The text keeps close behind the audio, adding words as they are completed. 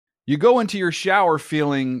You go into your shower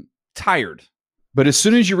feeling tired, but as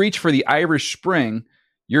soon as you reach for the Irish Spring,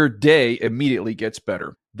 your day immediately gets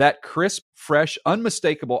better. That crisp, fresh,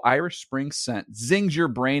 unmistakable Irish Spring scent zings your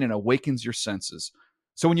brain and awakens your senses.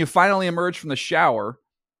 So when you finally emerge from the shower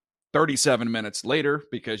 37 minutes later,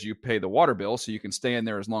 because you pay the water bill so you can stay in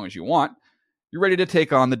there as long as you want, you're ready to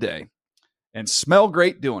take on the day and smell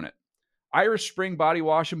great doing it. Irish Spring Body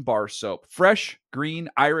Wash and Bar Soap. Fresh, green,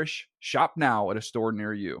 Irish. Shop now at a store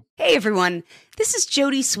near you. Hey, everyone. This is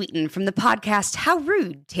Jody Sweeten from the podcast How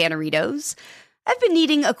Rude, Tanneritos. I've been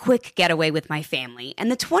needing a quick getaway with my family,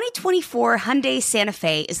 and the 2024 Hyundai Santa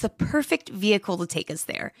Fe is the perfect vehicle to take us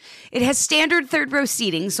there. It has standard third-row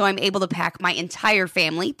seating, so I'm able to pack my entire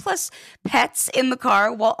family, plus pets, in the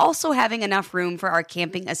car, while also having enough room for our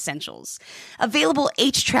camping essentials. Available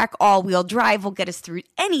H-Track all-wheel drive will get us through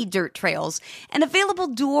any dirt trails, and available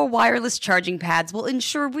dual wireless charging pads will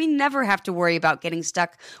ensure we never have to worry about getting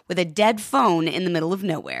stuck with a dead phone in the middle of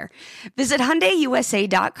nowhere. Visit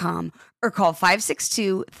HyundaiUSA.com or call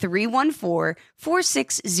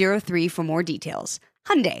 562-314-4603 for more details.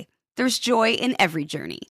 Hyundai, there's joy in every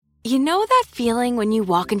journey. You know that feeling when you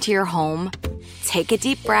walk into your home, take a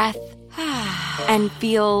deep breath, and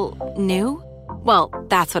feel new? Well,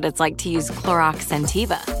 that's what it's like to use Clorox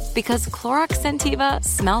Scentiva. Because Clorox Scentiva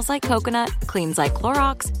smells like coconut, cleans like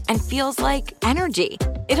Clorox, and feels like energy.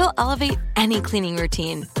 It'll elevate any cleaning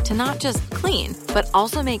routine to not just clean, but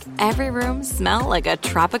also make every room smell like a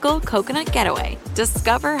tropical coconut getaway.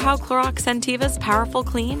 Discover how Clorox Scentiva's powerful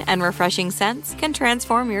clean and refreshing scents can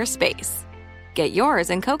transform your space. Get yours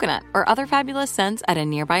in coconut or other fabulous scents at a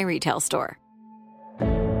nearby retail store.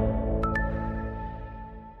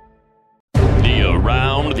 The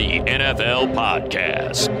Around the NFL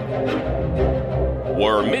podcast,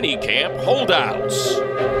 where minicamp holdouts.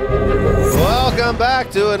 Welcome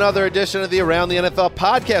back to another edition of the Around the NFL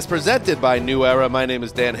podcast presented by New Era. My name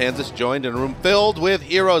is Dan Hansis, joined in a room filled with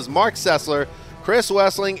heroes Mark Sessler, Chris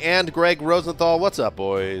Wessling, and Greg Rosenthal. What's up,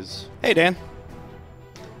 boys? Hey, Dan.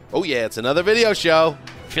 Oh, yeah, it's another video show.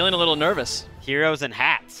 Feeling a little nervous. Heroes and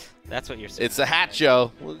hats. That's what you're saying. It's the hat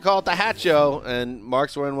show. We call it the hat show, and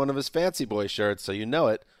Mark's wearing one of his fancy boy shirts, so you know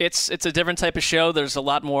it. It's a different type of show. There's a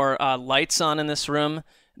lot more lights on in this room.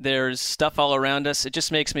 There's stuff all around us. It just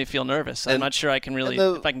makes me feel nervous. I'm not sure I can really,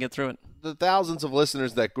 if I can get through it. The thousands of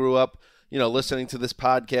listeners that grew up, listening to this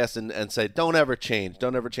podcast and say, don't ever change,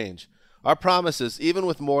 don't ever change. Our promise is, even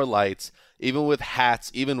with more lights, even with hats,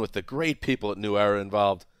 even with the great people at New Era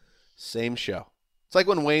involved, same show. It's like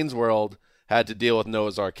when Wayne's World had to deal with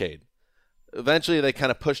Noah's Arcade. Eventually, they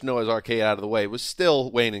kind of pushed Noah's Arcade out of the way. It was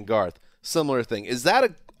still Wayne and Garth. Similar thing. Is that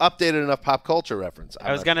an updated enough pop culture reference?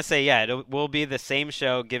 I was going to say, yeah, it will be the same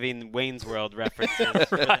show giving Wayne's World references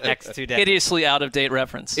for the next 2 days. Hideously out-of-date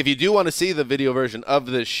reference. If you do want to see the video version of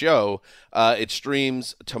this show, it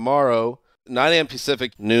streams tomorrow, 9 a.m.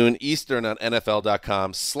 Pacific, noon Eastern on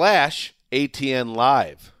NFL.com/ATN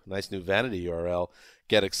Live. Nice new vanity URL.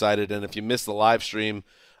 Get excited. And if you miss the live stream,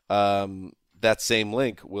 that same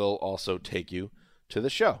link will also take you to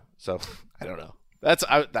the show. So, I don't know. That's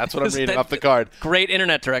what I'm reading off the card. Great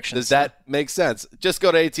internet directions. Does that make sense? Just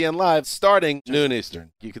go to ATN Live starting noon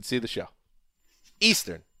Eastern. You can see the show.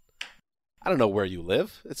 Eastern. I don't know where you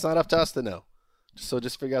live. It's not up to us to know. So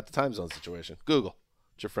just figure out the time zone situation. Google.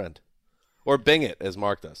 It's your friend. Or Bing it, as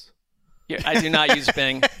Mark does. Yeah, I do not use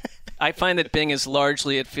Bing. I find that Bing is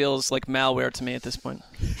largely, it feels like malware to me at this point.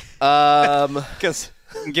 Because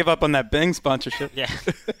give up on that Bing sponsorship. Yeah.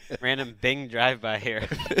 Random Bing drive-by here.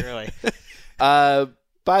 Really.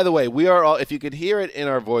 By the way, we are all, if you could hear it in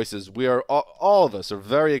our voices, we are all of us are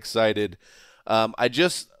very excited. I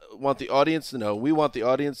just want the audience to know, we want the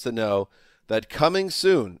audience to know that coming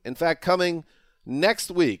soon, in fact, coming next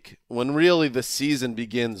week, when really the season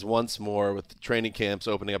begins once more with the training camps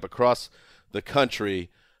opening up across the country,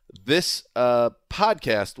 this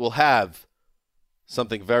podcast will have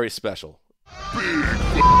something very special. Big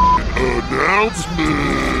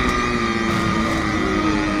announcement!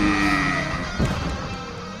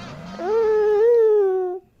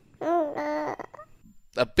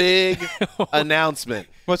 A big announcement.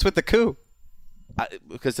 What's with the coup?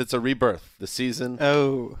 Because it's a rebirth. The season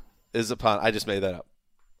is upon. I just made that up.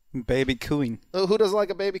 Baby cooing. Oh, who doesn't like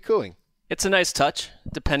a baby cooing? It's a nice touch,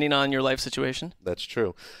 depending on your life situation. That's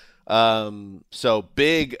true. So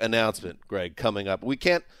big announcement, Greg, coming up. We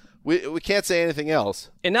can't say anything else.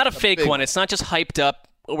 And not a fake one. It's not just hyped up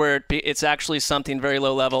where it's actually something very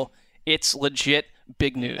low level. It's legit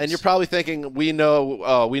big news. And you're probably thinking, we know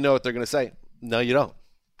what they're going to say. No, you don't.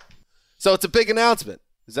 So it's a big announcement.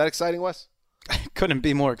 Is that exciting, Wes? I couldn't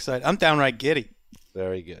be more excited. I'm downright giddy.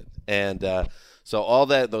 Very good. And So all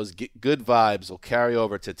those good vibes will carry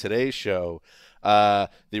over to today's show. The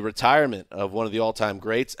retirement of one of the all-time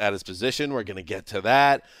greats at his position. We're going to get to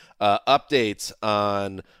that. Updates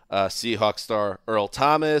on Seahawks star Earl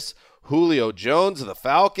Thomas, Julio Jones of the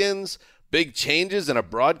Falcons, big changes in a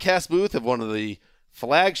broadcast booth of one of the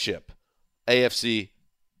flagship AFC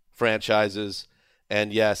franchises.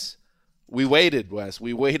 And yes, we waited, Wes.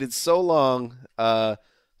 We waited so long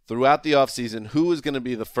throughout the offseason. Who was going to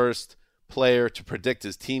be the first player to predict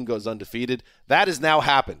his team goes undefeated? That has now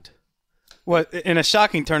happened. Well, in a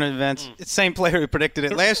shocking turn of events, it's the same player who predicted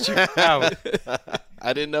it last year.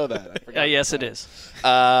 I didn't know that. I forgot. Yes, it is.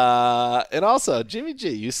 And also, Jimmy G,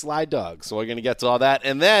 you sly dog. So we're going to get to all that.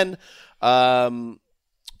 And then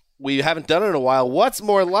we haven't done it in a while. What's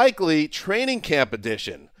more likely? Training camp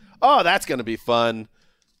edition. Oh, that's going to be fun.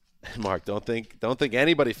 Mark, don't think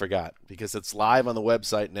anybody forgot, because it's live on the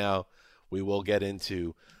website now. We will get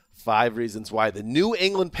into 5 reasons why the New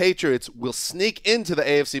England Patriots will sneak into the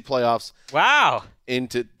AFC playoffs. Wow.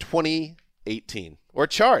 Into 2018 or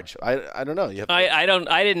charge. I don't know.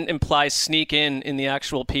 I didn't imply sneak in the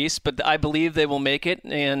actual piece, but I believe they will make it,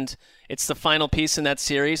 and it's the final piece in that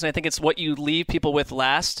series. And I think it's what you leave people with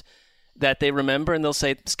last that they remember, and they'll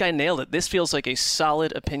say, "This guy nailed it. This feels like a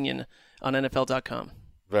solid opinion on NFL.com."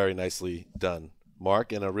 Very nicely done,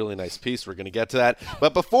 Mark, and a really nice piece. We're going to get to that.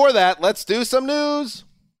 But before that, let's do some news.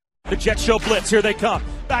 The Jets show blitz. Here they come.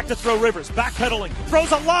 Back to throw Rivers. Backpedaling.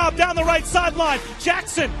 Throws a lob down the right sideline.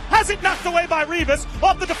 Jackson has it knocked away by Revis.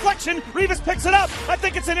 Off the deflection. Revis picks it up. I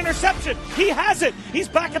think it's an interception. He has it. He's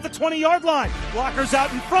back at the 20-yard line. Blockers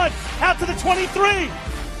out in front. Out to the 23.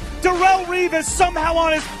 Darrelle Revis somehow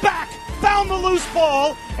on his back found the loose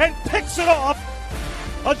ball and picks it off.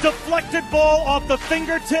 A deflected ball off the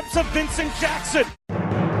fingertips of Vincent Jackson.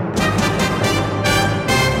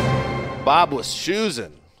 Bob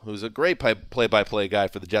Wischusen, who's a great play-by-play guy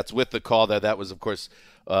for the Jets, with the call there. That was, of course,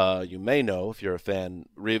 you may know if you're a fan,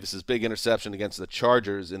 Revis' big interception against the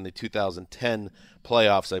Chargers in the 2010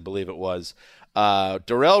 playoffs, I believe it was.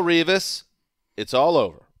 Darrelle Revis, it's all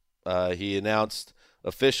over. He announced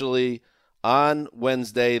officially on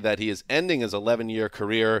Wednesday that he is ending his 11-year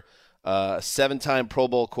career. 7-time Pro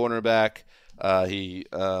Bowl cornerback. He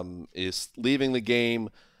is leaving the game.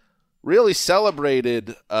 Really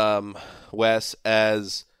celebrated, Wes,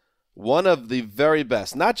 as one of the very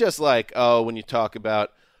best. Not just like, when you talk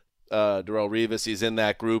about Darrelle Revis, he's in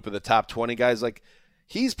that group of the top 20 guys. Like,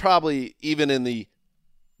 he's probably even in the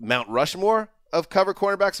Mount Rushmore of cover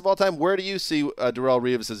cornerbacks of all time. Where do you see Darrelle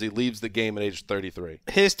Revis as he leaves the game at age 33?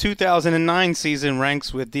 His 2009 season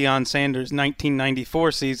ranks with Deion Sanders'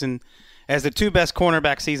 1994 season as the 2 best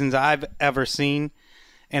cornerback seasons I've ever seen.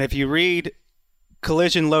 And if you read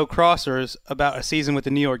Collision Low Crossers about a season with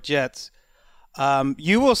the New York Jets,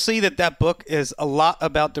 you will see that book is a lot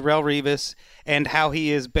about Darrelle Revis and how he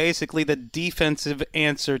is basically the defensive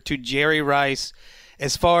answer to Jerry Rice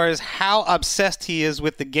as far as how obsessed he is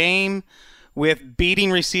with the game, with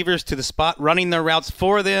beating receivers to the spot, running their routes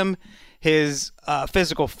for them, his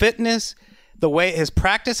physical fitness, the way his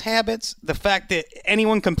practice habits, the fact that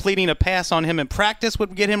anyone completing a pass on him in practice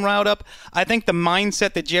would get him riled up. I think the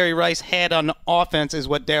mindset that Jerry Rice had on offense is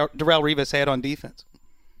what Darrelle Revis had on defense.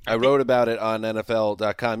 I wrote about it on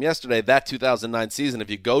NFL.com yesterday. That 2009 season, if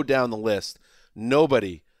you go down the list,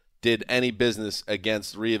 nobody did any business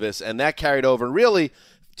against Revis, and that carried over. Really,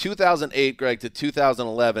 2008, Greg, to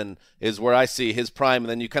 2011 is where I see his prime, and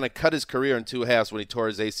then you kind of cut his career in 2 halves when he tore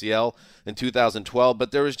his ACL in 2012,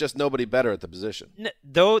 but there was just nobody better at the position.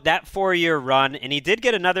 Though that 4-year run, and he did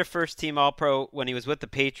get another first-team All-Pro when he was with the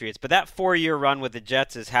Patriots, but that 4-year run with the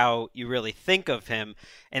Jets is how you really think of him,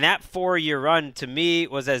 and that 4-year run, to me,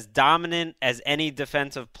 was as dominant as any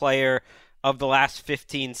defensive player of the last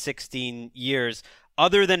 15, 16 years,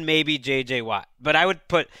 other than maybe J.J. Watt. But I would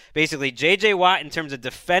put basically J.J. Watt in terms of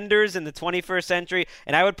defenders in the 21st century,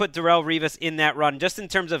 and I would put Darrelle Revis in that run just in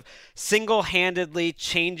terms of single-handedly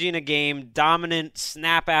changing a game, dominant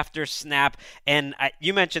snap after snap. And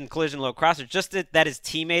you mentioned Collision Low Crossers, just that his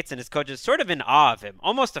teammates and his coaches sort of in awe of him,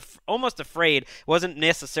 almost afraid. Wasn't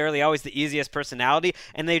necessarily always the easiest personality,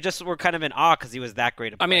 and they just were kind of in awe because he was that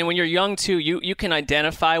great a player. I mean, when you're young, too, you can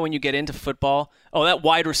identify when you get into football, that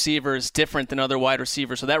wide receiver is different than other wide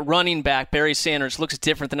receivers. So that running back, Barry Sanders, looks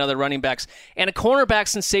different than other running backs. And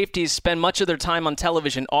cornerbacks and safeties spend much of their time on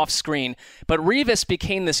television off screen. But Revis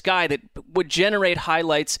became this guy that would generate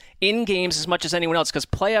highlights in games as much as anyone else, because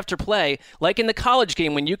play after play, like in the college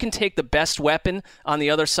game, when you can take the best weapon on the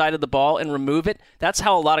other side of the ball and remove it, that's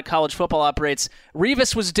how a lot of college football operates.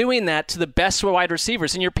 Revis was doing that to the best wide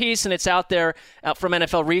receivers. In your piece, and it's out there from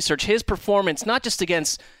NFL Research, his performance, not just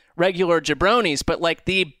against regular jabronis, but like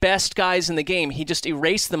the best guys in the game. He just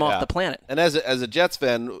erased them off the planet. And as a Jets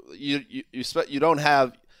fan, you don't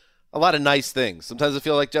have a lot of nice things. Sometimes I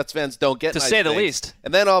feel like Jets fans don't get nice things. To say the least.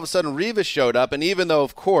 And then all of a sudden Revis showed up, and even though,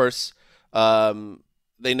 of course,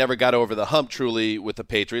 they never got over the hump truly with the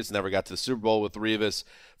Patriots, never got to the Super Bowl with Revis.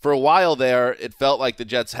 For a while there, it felt like the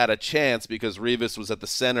Jets had a chance because Revis was at the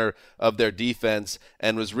center of their defense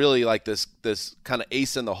and was really like this kind of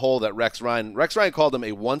ace in the hole that Rex Ryan called him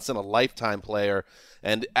a once-in-a-lifetime player.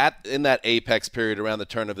 And in that apex period around the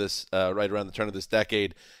turn of this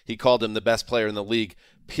decade, he called him the best player in the league,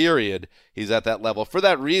 period. He's at that level. For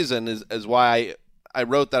that reason is why I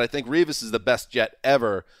wrote that I think Revis is the best Jet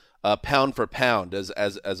ever, pound for pound as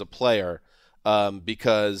a player,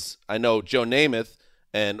 because I know Joe Namath,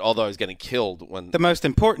 and although I was getting killed when the most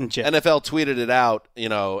important Jet, NFL tweeted it out,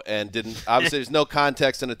 and didn't, obviously there's no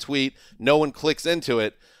context in a tweet. No one clicks into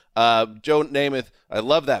it. Joe Namath, I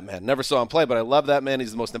love that man. Never saw him play, but I love that man.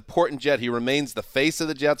 He's the most important Jet. He remains the face of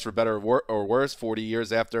the Jets for better or worse 40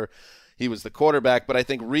 years after he was the quarterback. But I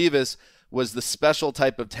think Revis was the special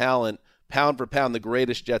type of talent, pound for pound, the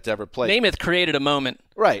greatest Jet to ever play. Namath created a moment,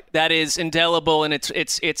 right? That is indelible, and it's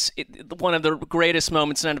one of the greatest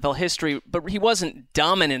moments in NFL history. But he wasn't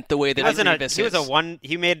dominant the way that Revis is.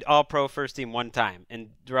 He made All-Pro first team one time,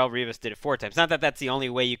 and Darrelle Revis did it 4 times. Not that that's the only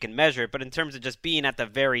way you can measure it, but in terms of just being at the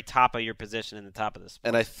very top of your position in the top of the sport.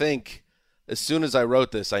 And I think as soon as I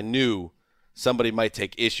wrote this, I knew somebody might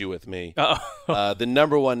take issue with me. The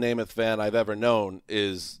number one Namath fan I've ever known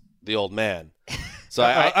is the old man. So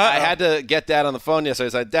I had to get Dad on the phone yesterday.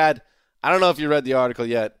 I said, Dad, I don't know if you read the article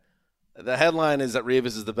yet. The headline is that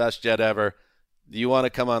Revis is the best Jet ever. Do you want to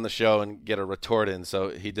come on the show and get a retort in?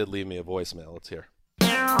 So he did leave me a voicemail. Let's hear.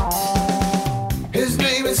 His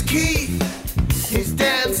name is Keith. He's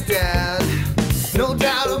Dad's dad. No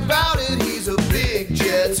doubt about it, he's a big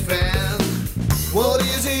Jets fan. What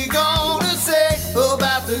is he gonna say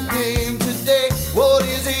about the game today? What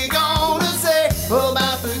is he gonna say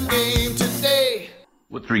about the game today?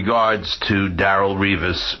 With regards to Darrelle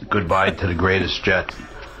Revis, goodbye to the greatest Jet.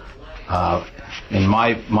 And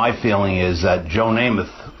my feeling is that Joe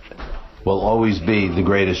Namath will always be the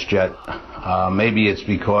greatest Jet. Maybe it's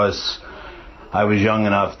because I was young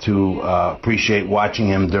enough to appreciate watching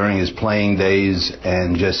him during his playing days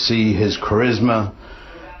and just see his charisma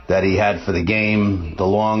that he had for the game, the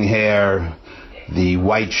long hair, the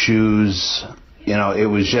white shoes. It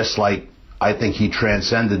was just like, I think he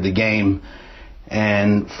transcended the game.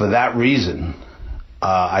 And for that reason,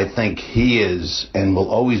 I think he is and will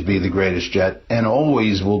always be the greatest Jet, and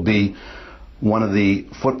always will be one of the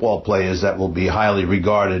football players that will be highly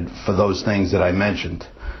regarded for those things that I mentioned.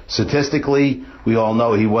 Statistically, we all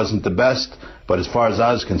know he wasn't the best, but as far as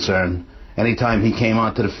I was concerned, anytime he came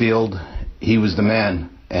onto the field, he was the man.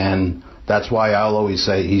 And that's why I'll always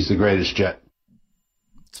say he's the greatest Jet.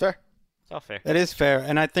 It's fair. It's all fair. It is fair,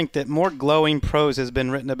 and I think that more glowing prose has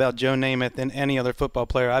been written about Joe Namath than any other football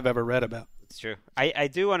player I've ever read about. It's true. I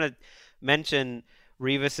do want to mention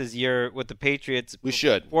Revis's year with the Patriots. We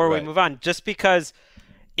should. Before we move on, just because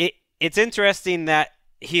it's interesting that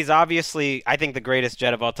he's obviously, I think, the greatest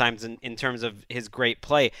Jet of all times in terms of his great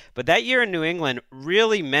play. But that year in New England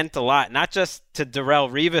really meant a lot, not just to Darrelle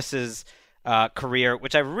Revis's career,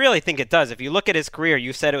 which I really think it does. If you look at his career,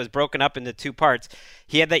 you said it was broken up into 2 parts.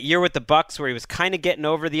 He had that year with the Bucs where he was kind of getting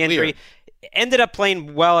over the injury. Ended up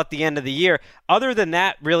playing well at the end of the year. Other than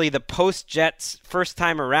that, really, the post-Jets first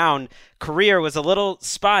time around career was a little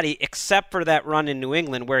spotty, except for that run in New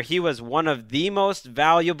England where he was one of the most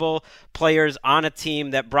valuable players on a team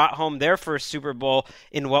that brought home their first Super Bowl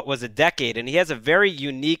in what was a decade. And he has a very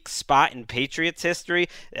unique spot in Patriots history.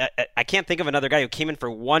 I can't think of another guy who came in for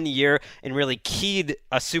 1 year and really keyed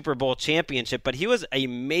a Super Bowl championship, but he was a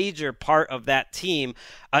major part of that team,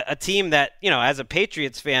 a team that, as a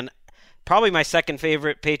Patriots fan, probably my second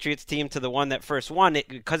favorite Patriots team to the one that first won it,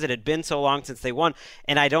 because it had been so long since they won,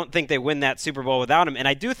 and I don't think they win that Super Bowl without him. And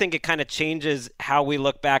I do think it kind of changes how we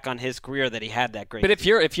look back on his career that he had that great. But if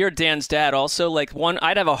you're Dan's dad, also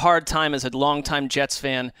I'd have a hard time as a longtime Jets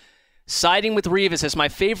fan siding with Revis as my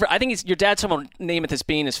favorite. I think your dad's someone Namath as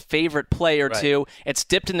being his favorite player too. It's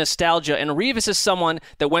dipped in nostalgia, and Revis is someone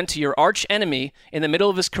that went to your arch enemy in the middle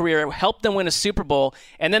of his career, helped them win a Super Bowl,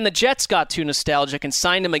 and then the Jets got too nostalgic and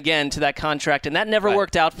signed him again to that contract, and that never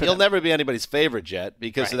worked out for them. He'll never be anybody's favorite Jet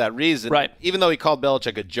because of that reason. Right. Even though he called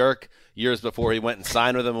Belichick a jerk years before he went and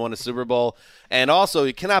signed with him and won a Super Bowl. And also,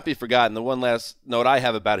 he cannot be forgotten. The one last note I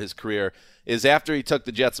have about his career is after he took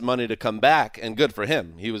the Jets' money to come back, and good for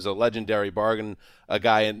him. He was a legendary bargain, a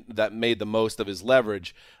guy that made the most of his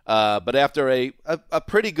leverage. But after a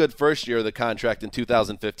pretty good first year of the contract in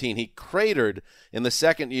 2015, he cratered in the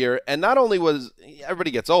second year. And not only was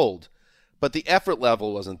everybody gets old, but the effort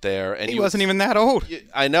level wasn't there. And he wasn't even that old.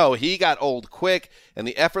 I know. He got old quick, and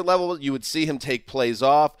the effort level, you would see him take plays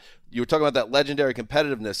off. You were talking about that legendary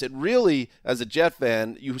competitiveness. It really, as a Jet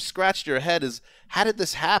fan, you scratched your head as, how did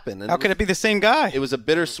this happen? And how could it be the same guy? It was a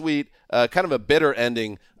bittersweet, kind of a bitter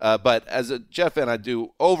ending. But as a Jet fan, I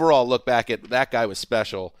do overall look back at that guy was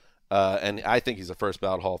special. And I think he's a first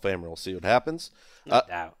ballot Hall of Famer. We'll see what happens. No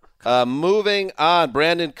doubt. Moving on,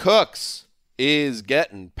 Brandon Cooks is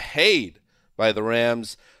getting paid by the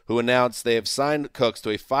Rams, who announced they have signed Cooks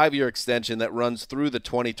to a 5-year extension that runs through the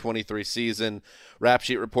 2023 season. Rap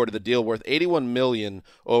Sheet reported the deal worth $81 million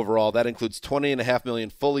overall. That includes $20.5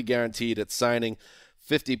 million fully guaranteed at signing,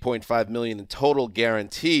 $50.5 million in total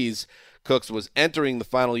guarantees. Cooks was entering the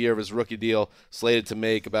final year of his rookie deal, slated to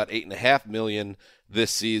make about $8.5 million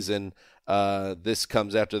this season. This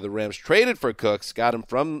comes after the Rams traded for Cooks, got him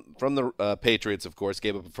from the Patriots, of course,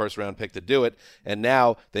 gave up a first-round pick to do it, and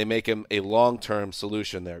now they make him a long-term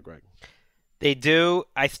solution there, Greg. They do.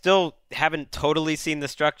 I still haven't totally seen the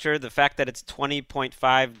structure. The fact that it's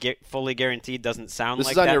 20.5 fully guaranteed doesn't sound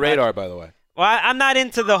like that. This is on your radar, much. by the way. Well, I'm not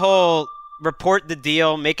into the whole report the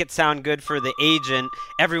deal, make it sound good for the agent.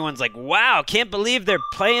 Everyone's like, wow, can't believe they're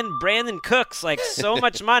playing Brandon Cooks, like so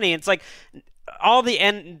much money. It's like all the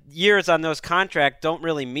end years on those contracts don't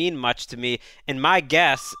really mean much to me. And my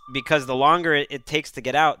guess, because the longer it takes to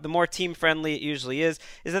get out, the more team-friendly it usually is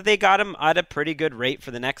that they got him at a pretty good rate for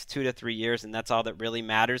the next 2 to 3 years, and that's all that really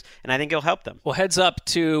matters. And I think it'll help them. Well, heads up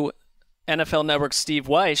to NFL Network's Steve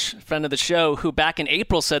Weish, friend of the show, who back in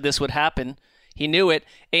April said this would happen. He knew it,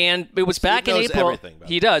 and it was back in April.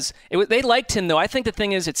 He does. They liked him, though. I think the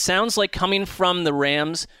thing is, it sounds like coming from the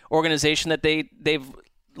Rams organization that they've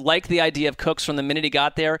liked the idea of Cooks from the minute he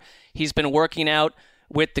got there. He's been working out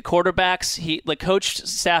with the quarterbacks. The coach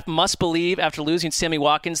staff must believe, after losing Sammy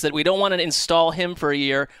Watkins, that we don't want to install him for a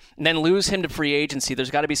year and then lose him to free agency.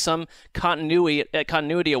 There's got to be some continuity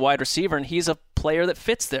at wide receiver, and he's a player that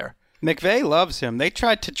fits there. McVay loves him. They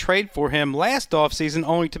tried to trade for him last offseason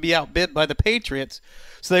only to be outbid by the Patriots.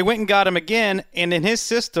 So they went and got him again, and in his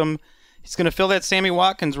system, he's going to fill that Sammy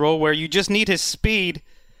Watkins role where you just need his speed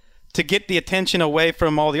to get the attention away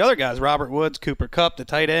from all the other guys, Robert Woods, Cooper Kupp, the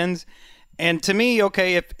tight ends. And to me,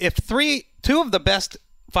 okay, if two of the best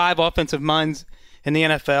 5 offensive minds in the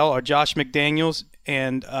NFL are Josh McDaniels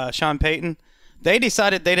and Sean Payton, they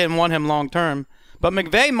decided they didn't want him long term. But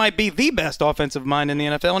McVay might be the best offensive mind in the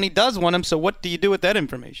NFL, and he does want him, so what do you do with that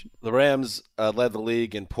information? The Rams led the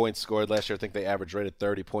league in points scored last year. I think they averaged right at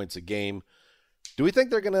 30 points a game. Do we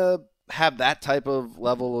think they're going to have that type of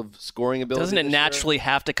level of scoring ability? Doesn't it naturally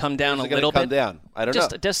have to come down a little bit? Come down. I don't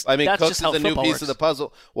know. I mean, Cooks is a new piece of the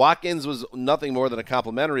puzzle. Watkins was nothing more than a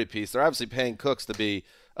complementary piece. They're obviously paying Cooks to be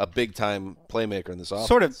a big-time playmaker in this offense.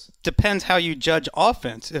 Sort of depends how you judge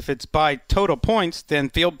offense. If it's by total points, then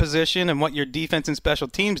field position and what your defense and special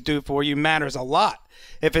teams do for you matters a lot.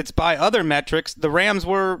 If it's by other metrics, the Rams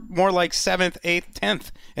were more like 7th, 8th,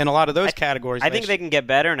 10th in a lot of those categories. I think they can get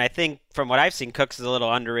better, and I think from what I've seen, Cooks is a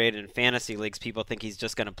little underrated in fantasy leagues. People think he's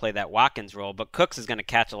just going to play that Watkins role, but Cooks is going to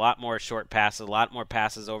catch a lot more short passes, a lot more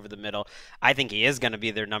passes over the middle. I think he is going to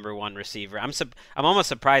be their number one receiver. I'm almost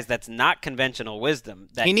surprised that's not conventional wisdom.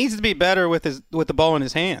 He needs to be better with the ball in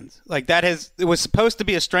his hands. Like it was supposed to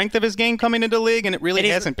be a strength of his game coming into the league, and it really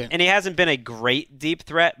hasn't been. And he hasn't been a great deep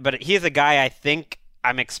threat, but he's a guy I think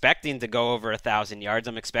I'm expecting to go over 1,000 yards.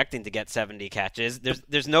 I'm expecting to get 70 catches.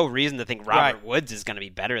 There's no reason to think Robert Woods is going to be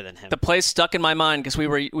better than him. The play stuck in my mind because we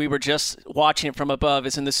were just watching it from above.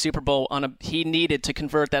 Is in the Super Bowl he needed to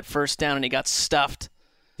convert that first down and he got stuffed.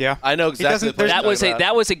 Yeah, I know exactly. That was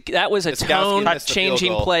a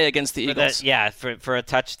tone-changing play against the Eagles. For a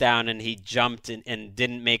touchdown, and he jumped and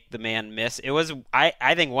didn't make the man miss. It was,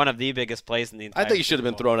 I think, one of the biggest plays in the entire. I think he should have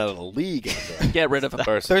been thrown out of the league. Get rid of him.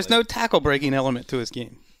 There's no tackle-breaking element to his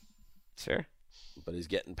game. Sure. But he's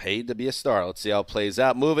getting paid to be a star. Let's see how it plays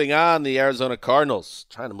out. Moving on, the Arizona Cardinals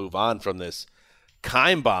trying to move on from this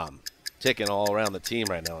Keim bomb ticking all around the team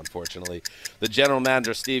right now, unfortunately. The general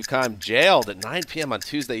manager, Steve Keim, jailed at 9 p.m. on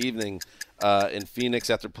Tuesday evening in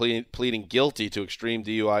Phoenix after pleading guilty to extreme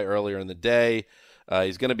DUI earlier in the day.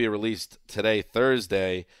 He's going to be released today,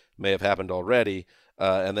 Thursday. May have happened already.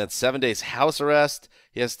 And then 7 days house arrest.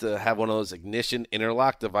 He has to have one of those ignition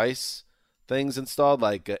interlock device things installed,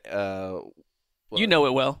 like You know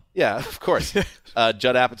it well. Yeah, of course.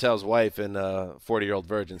 Judd Apatow's wife and 40-year-old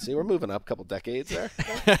virgin. See, we're moving up a couple decades there.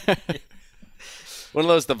 One of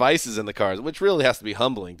those devices in the cars, which really has to be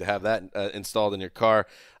humbling to have that installed in your car.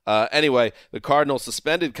 Anyway, the Cardinals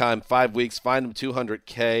suspended Keim 5 weeks, fined him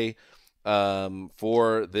 $200K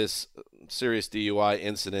for this serious DUI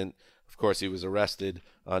incident. Of course, he was arrested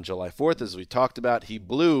on July 4th, as we talked about. He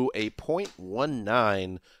blew a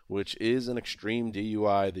 .19, which is an extreme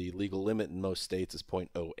DUI. The legal limit in most states is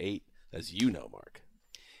 .08, as you know, Mark.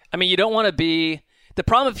 I mean, you don't want to be the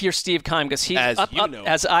problem if you're Steve Keim, because he's as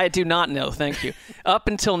I do not know. Thank you. Up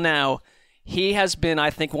until now, he has been, I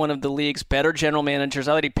think, one of the league's better general managers.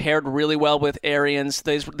 I thought he paired really well with Arians.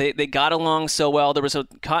 They got along so well. There was a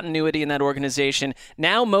continuity in that organization.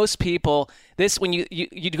 Now, most people, when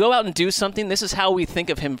you go out and do something, this is how we think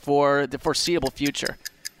of him for the foreseeable future.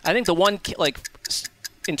 I think the one,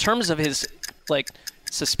 in terms of his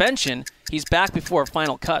suspension, he's back before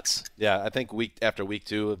final cuts. Yeah, I think after week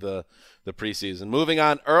 2 of the preseason. Moving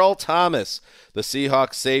on, Earl Thomas, the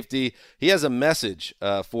Seahawks safety. He has a message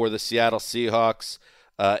for the Seattle Seahawks,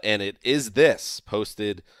 and it is this,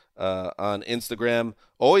 posted on Instagram.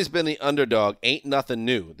 Always been the underdog, ain't nothing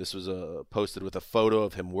new. This was posted with a photo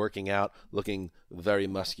of him working out, looking very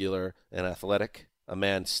muscular and athletic, a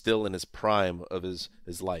man still in his prime of his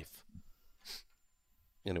life.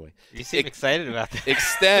 Anyway. You seem excited about that.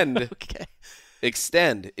 Extend. Okay.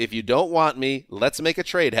 Extend. If you don't want me, let's make a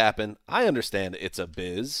trade happen. I understand it's a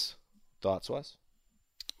biz. Thoughts, Wes?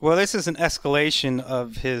 Well, this is an escalation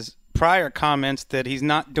of his prior comments that he's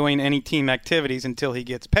not doing any team activities until he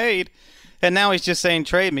gets paid. And now he's just saying,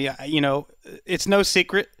 trade me. It's no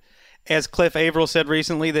secret, as Cliff Averill said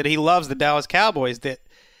recently, that he loves the Dallas Cowboys, that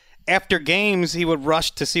after games he would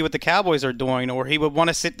rush to see what the Cowboys are doing, or he would want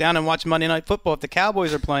to sit down and watch Monday Night Football if the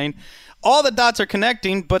Cowboys are playing. All the dots are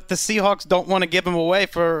connecting, but the Seahawks don't want to give him away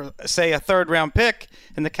for, say, a third-round pick,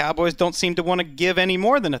 and the Cowboys don't seem to want to give any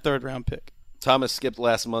more than a third-round pick. Thomas skipped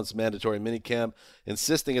last month's mandatory minicamp,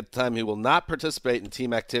 insisting at the time he will not participate in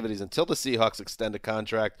team activities until the Seahawks extend a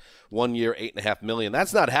contract, 1 year, $8.5 million.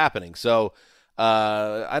 That's not happening. So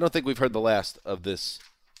I don't think we've heard the last of this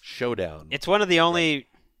showdown. It's one of the only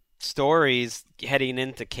stories heading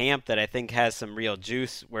into camp that I think has some real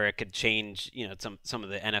juice, where it could change, some of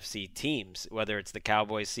the NFC teams, whether it's the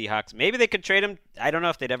Cowboys, Seahawks. Maybe they could trade him. I don't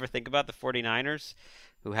know if they'd ever think about the 49ers,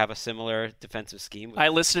 who have a similar defensive scheme. I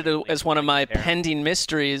listed it as one of my pending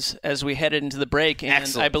mysteries as we headed into the break, and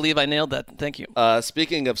Excellent. I believe I nailed that. Thank you.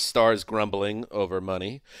 Speaking of stars grumbling over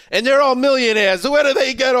money, and they're all millionaires, so where do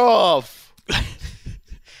they get off?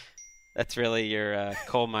 That's really your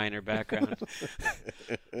coal miner background.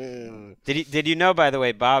 Did you know, by the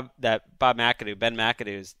way, that Ben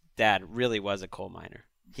McAdoo's dad really was a coal miner.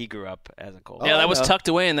 He grew up as a coal miner. Yeah, that was tucked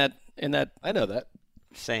away in that. I know that.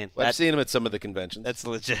 Saying I've seen him at some of the conventions. That's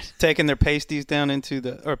legit. Taking their pasties down into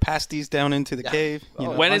the cave.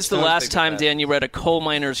 When is the last time, Dan, you were at a coal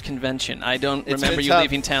miners convention? I don't remember you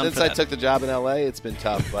leaving town since for that. I took the job in L.A. It's been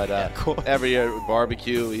tough, but every year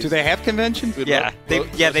barbecue. Do they have conventions?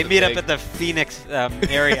 They meet up at the Phoenix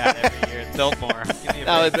Marriott every year in Biltmore.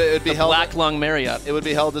 No, it'd be held Black Lung Marriott. It would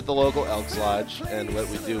be held at the local Elks Lodge, and what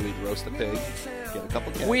we do, we'd roast a pig, get a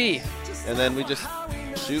couple cats, and then we just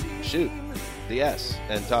shoot the S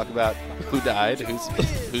and talk about who died,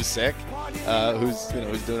 who's sick, who's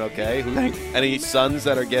doing okay, any sons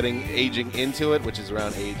that are aging into it, which is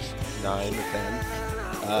around age 9 or 10.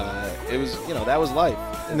 It was, that was life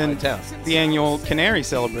in my town. The annual canary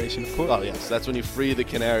celebration, of course. Oh yes, that's when you free the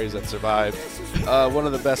canaries that survived. One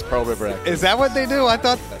of the best Pearl River activities. Is that what they do? I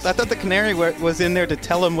thought the canary was in there to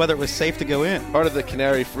tell them whether it was safe to go in. Part of the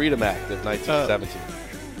Canary Freedom Act of 1917.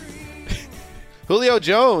 Julio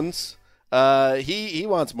Jones. He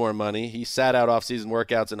wants more money. He sat out off-season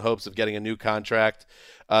workouts in hopes of getting a new contract.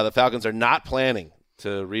 The Falcons are not planning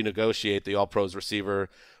to renegotiate the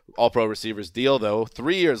All-Pro receivers deal, though.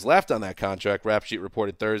 3 years left on that contract. Rap Sheet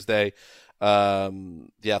reported Thursday. The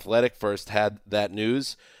Athletic first had that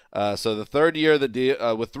news. So the third year of the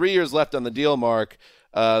deal, with 3 years left on the deal, Mark,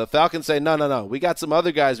 the Falcons say, no. We got some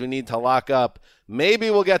other guys we need to lock up. Maybe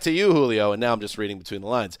we'll get to you, Julio. And now I'm just reading between the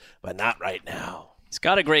lines, but not right now. He's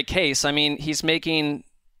got a great case. I mean, he's making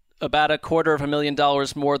about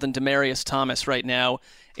 $250,000 more than Demaryius Thomas right now,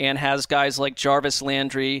 and has guys like Jarvis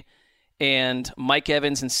Landry and Mike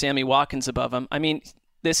Evans and Sammy Watkins above him. I mean,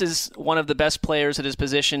 this is one of the best players at his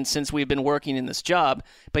position since we've been working in this job.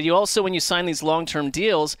 But you also, when you sign these long-term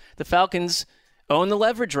deals, the Falcons own the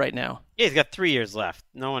leverage right now. Yeah, he's got 3 years left.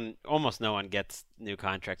 Almost no one gets new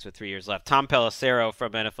contracts with 3 years left. Tom Pelissero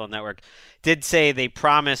from NFL Network did say they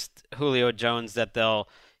promised Julio Jones that they'll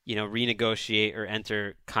renegotiate or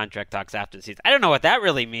enter contract talks after the season. I don't know what that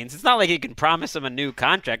really means. It's not like you can promise him a new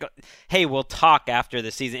contract. Hey, we'll talk after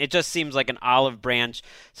the season. It just seems like an olive branch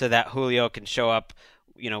so that Julio can show up,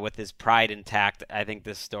 with his pride intact. I think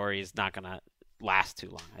this story is not going to last too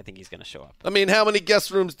long. I think he's going to show up. I mean, how many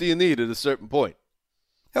guest rooms do you need at a certain point?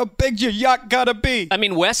 How big's your yacht gotta be? I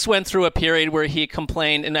mean, Wes went through a period where he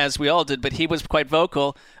complained, and as we all did, but he was quite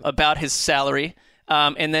vocal about his salary.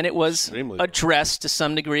 And then it was addressed to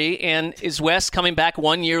some degree. And is Wes coming back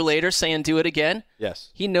 1 year later saying do it again?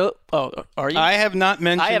 Yes. Are you? I have not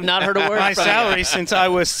mentioned I have not heard a word my from salary since I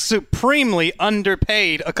was supremely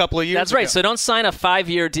underpaid a couple of years ago. That's right. So don't sign a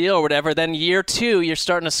 5-year deal or whatever. Then year 2, you're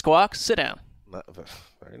starting to squawk. Sit down.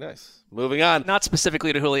 Very nice. Moving on. Not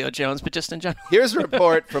specifically to Julio Jones, but just in general. Here's a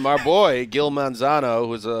report from our boy, Gil Manzano,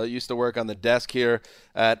 who used to work on the desk here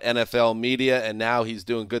at NFL Media, and now he's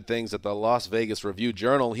doing good things at the Las Vegas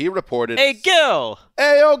Review-Journal. He reported... Hey, Gil!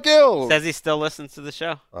 Hey, Gil! Says he still listens to the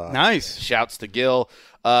show. Nice. Shouts to Gil.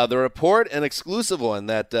 The report, an exclusive one,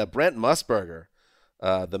 that Brent Musburger,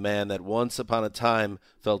 the man that once upon a time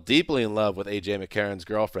fell deeply in love with A.J. McCarron's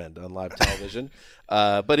girlfriend on live television,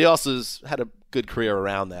 but he also has had a good career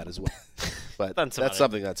around that as well. But that's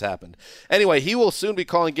something that's happened. Anyway, he will soon be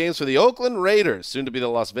calling games for the Oakland Raiders, soon to be the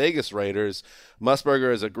Las Vegas Raiders.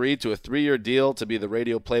 Musburger has agreed to a 3-year deal to be the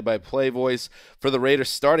radio play-by-play voice for the Raiders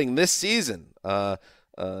starting this season. And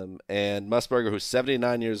Musburger, who's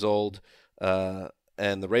 79 years old,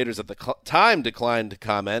 and the Raiders at the time declined to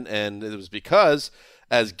comment, and it was because,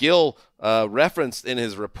 as Gil referenced in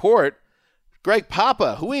his report, Greg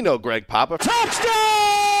Papa, who we know Greg Papa. Touchdown!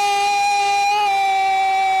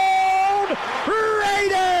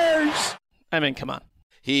 Raiders! I mean, come on.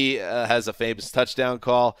 He has a famous touchdown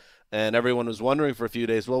call, and everyone was wondering for a few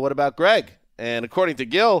days, well, what about Greg? And according to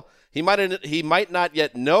Gil, he might not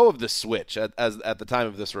yet know of the switch at the time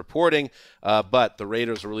of this reporting, but the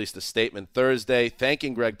Raiders released a statement Thursday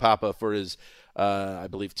thanking Greg Papa for his, I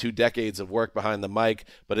believe, 2 decades of work behind the mic,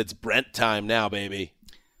 but it's Brent time now, baby.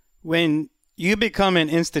 When you become an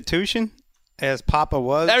institution, as Papa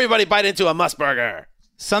was... Everybody bite into a Musburger.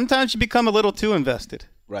 Sometimes you become a little too invested.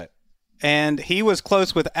 Right. And he was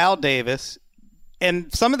close with Al Davis.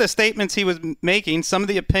 And some of the statements he was making, some of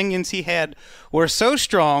the opinions he had were so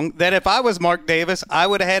strong that if I was Mark Davis, I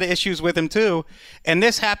would have had issues with him too. And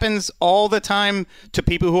this happens all the time to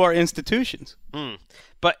people who are institutions.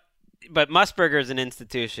 But Musburger is an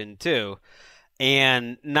institution too,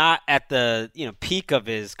 and not at the peak of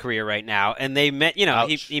his career right now. And they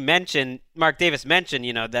he mentioned, Mark Davis mentioned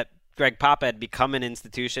that Greg Papa had become an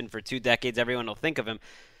institution for 2 decades. Everyone will think of him.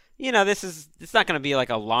 It's not going to be like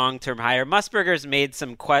a long-term hire. Musburger's made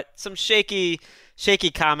some shaky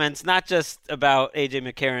comments, not just about A.J.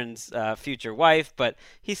 McCarron's future wife, but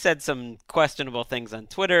he said some questionable things on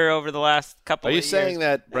Twitter over the last couple of years. Are you saying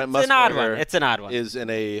that Brent Musburger is in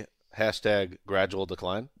a hashtag gradual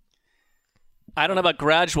decline? I don't know about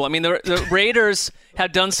gradual. I mean, the Raiders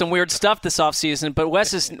have done some weird stuff this offseason, but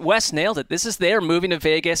Wes nailed it. They're moving to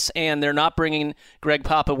Vegas, and they're not bringing Greg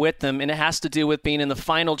Papa with them, and it has to do with being in the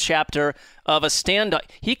final chapter of a standoff.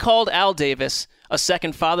 He called Al Davis a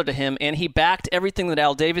second father to him, and he backed everything that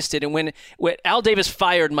Al Davis did. And when Al Davis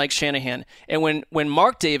fired Mike Shanahan, and when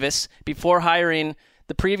Mark Davis, before hiring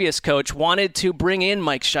the previous coach, wanted to bring in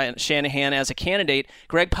Mike Shanahan as a candidate,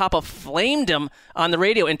 Greg Papa flamed him on the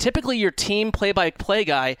radio. And typically your team play-by-play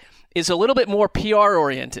guy is a little bit more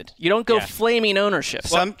PR-oriented. You don't go flaming ownership.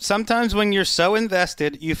 Sometimes when you're so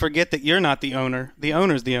invested, you forget that you're not the owner. The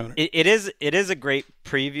owner's the owner. It is a great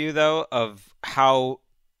preview, though, of how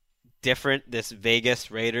different this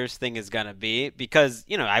Vegas Raiders thing is going to be, because,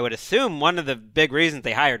 I would assume one of the big reasons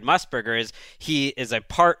they hired Musburger is he is a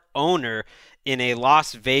part owner in a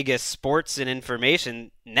Las Vegas sports and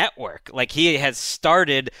information network. Like, he has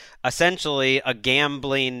started essentially a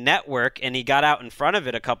gambling network, and he got out in front of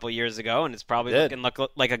it a couple years ago, and it's probably looking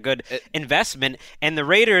like a good investment. And the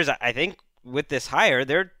Raiders, I think, with this hire,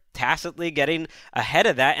 they're tacitly getting ahead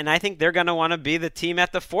of that, and I think they're going to want to be the team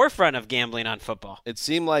at the forefront of gambling on football. It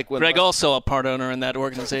seemed like when Greg also a part owner in that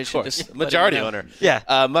organization. Of course, majority owner. Yeah.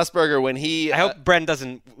 Musburger, when he... I hope Brent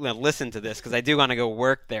doesn't listen to this, because I do want to go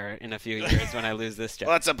work there in a few years when I lose this job.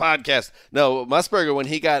 Well, that's a podcast. No, Musburger, when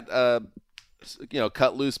he got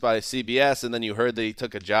cut loose by CBS, and then you heard that he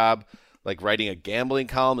took a job like writing a gambling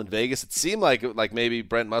column in Vegas, it seemed like maybe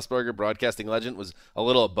Brent Musburger, broadcasting legend, was a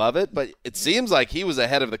little above it, but it seems like he was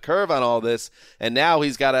ahead of the curve on all this, and now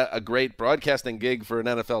he's got a great broadcasting gig for an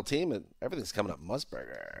NFL team, and everything's coming up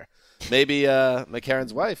Musburger. Maybe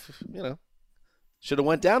McCarron's wife, Should have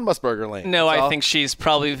went down Musburger Lane. No, I think she's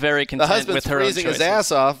probably very the content husband's with her own freezing his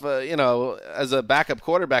choices. ass off, as a backup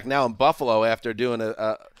quarterback now in Buffalo after doing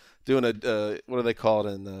a what do they call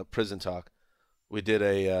it in prison talk? We did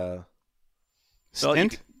a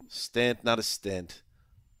stint, not a stint.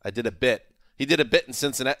 I did a bit. He did a bit in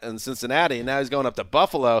Cincinnati, and now he's going up to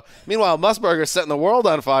Buffalo. Meanwhile, Musburger's setting the world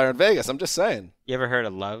on fire in Vegas. I'm just saying. You ever heard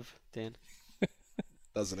of love, Dan?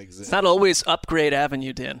 Doesn't exist. It's not always Upgrade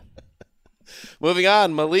Avenue, Dan. Moving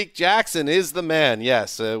on, Malik Jackson is the man.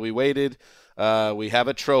 Yes, we waited. We have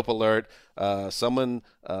a trope alert. Someone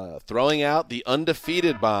throwing out the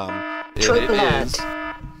undefeated bomb. Trope alert.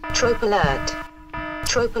 Trope alert.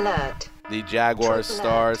 Trope alert. The Jaguars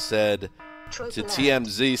star said to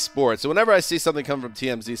TMZ Sports. So whenever I see something come from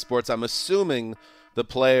TMZ Sports, I'm assuming the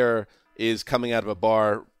player is coming out of a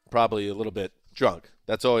bar probably a little bit drunk.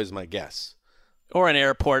 That's always my guess. Or an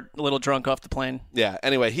airport, a little drunk off the plane. Yeah.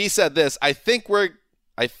 Anyway, he said this. I think we're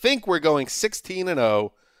going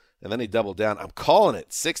 16-0, and then he doubled down. I'm calling it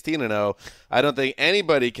 16-0. I don't think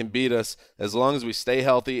anybody can beat us as long as we stay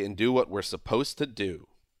healthy and do what we're supposed to do.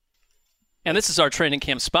 And this is our training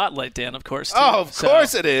camp spotlight, Dan, of course. Too. Oh, of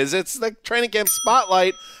course it is. It's the training camp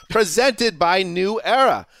spotlight presented by New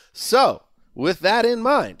Era. So, with that in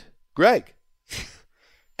mind, Greg.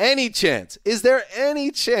 Is there any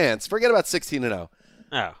chance, forget about 16-0,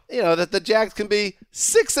 that the Jags can be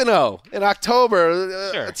 6-0 in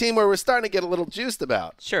October, Sure. a team where we're starting to get a little juiced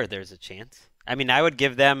about? Sure, there's a chance. I mean, I would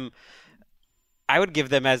give them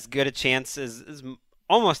as good a chance as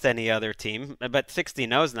almost any other team, but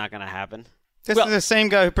 16-0 is not going to happen. This is the same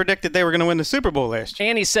guy who predicted they were going to win the Super Bowl last year.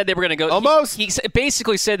 And he said they were going to go. Almost. He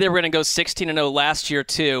basically said they were going to go 16-0 last year,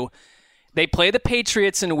 too. They play the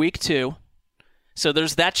Patriots in week 2. So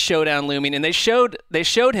there's that showdown looming, and they showed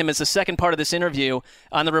him as the second part of this interview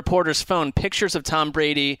on the reporter's phone pictures of Tom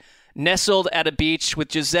Brady nestled at a beach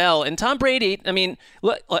with Giselle. And Tom Brady, I mean,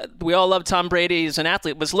 look, we all love Tom Brady as an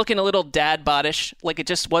athlete, was looking a little dad bodish, like it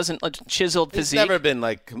just wasn't a chiseled physique. He's never been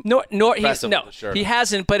like he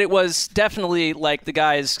hasn't, but it was definitely like the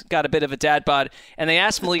guy's got a bit of a dad bod. And they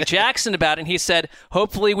asked Malik Jackson about it, and he said,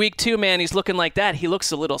 hopefully week 2, man, he's looking like that. He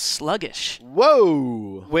looks a little sluggish.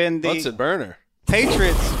 Whoa. When the Bunsen burner.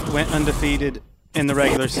 Patriots went undefeated in the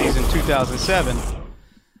regular season 2007.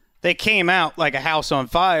 They came out like a house on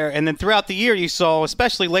fire, and then throughout the year you saw,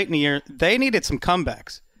 especially late in the year, they needed some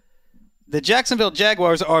comebacks. The Jacksonville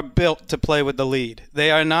Jaguars are built to play with the lead.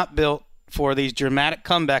 They are not built for these dramatic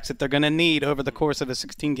comebacks that they're going to need over the course of a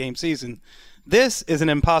 16-game season. This is an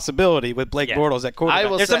impossibility with Blake Bortles at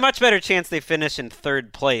quarterback. There's a much better chance they finish in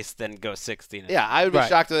 3rd place than go 16. Yeah, I would be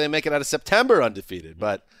shocked if they make it out of September undefeated,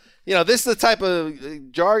 but this is the type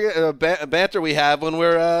of jargon, banter we have when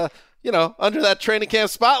we're, under that training camp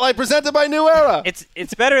spotlight presented by New Era.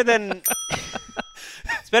 It's better than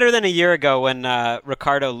it's better than a year ago when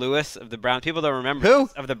Ricardo Lewis of the Browns. People don't remember who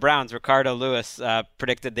of the Browns. Ricardo Lewis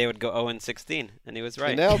predicted they would go 0-16, and he was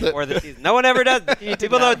right. He nailed it. Before the season. No one ever does.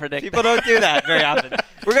 People don't do that very often.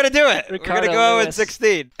 We're gonna do it. Ricardo We're gonna go Lewis.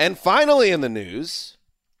 0-16. And finally in the news,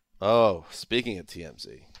 speaking of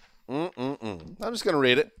TMZ, I'm just gonna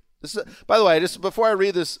read it. This is, by the way, just before I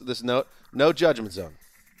read this note, no judgment zone.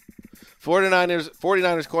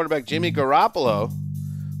 49ers quarterback Jimmy Garoppolo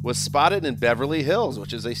was spotted in Beverly Hills,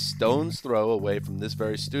 which is a stone's throw away from this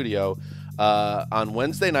very studio, on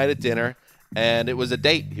Wednesday night at dinner, and it was a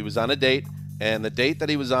date. He was on a date, and the date that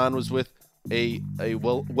he was on was with a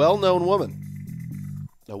well-known woman.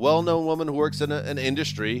 A well-known woman who works in an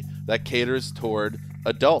industry that caters toward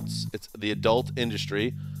adults. It's the adult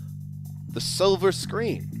industry, the silver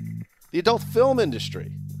screen. The adult film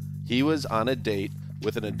industry. He was on a date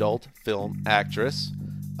with an adult film actress,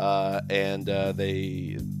 and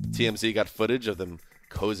TMZ got footage of them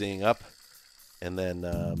cozying up, and then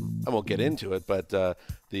I won't get into it, but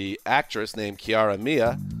the actress named Kiara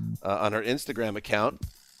Mia on her Instagram account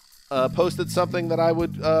posted something that I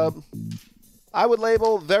would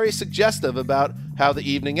label very suggestive about how the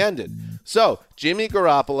evening ended. So Jimmy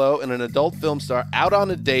Garoppolo and an adult film star out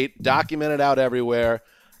on a date, documented out everywhere.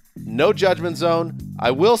 No judgment zone.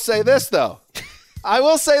 I will say this, though.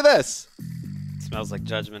 It smells like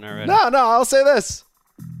judgment already. No, I'll say this.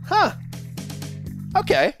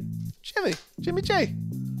 Okay. Jimmy J. A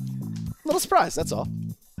little surprised, that's all.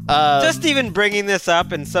 Just even bringing this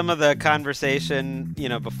up in some of the conversation,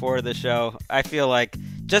 before the show, I feel like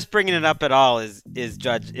just bringing it up at all is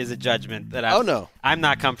a judgment that I'm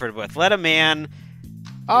not comfortable with. Let a man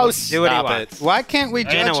do what he wants. Why can't we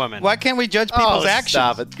judge? a woman. Why can't we judge people's actions?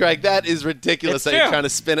 Stop it, Greg. That is ridiculous. It's That you're true. trying to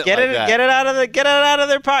spin it Get like that. Get it out of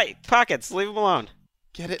their pockets. Leave them alone.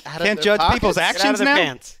 Get it out Can't of judge their people's pockets? Get out actions of their now?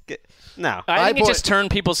 pants. No. I think boy- it just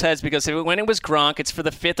turned people's heads because when it was Gronk, it's for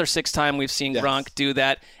the 5th or 6th time we've seen Yes. Gronk do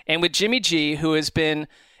that. And with Jimmy G, who has been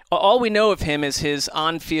all we know of him is his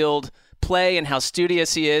on-field play and how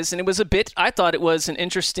studious he is. And it was I thought it was an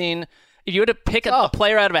interesting, if you were to pick a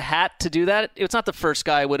player out of a hat to do that, it's not the first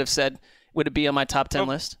guy I would have said would it be on my top 10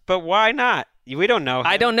 list. But why not? We don't know him.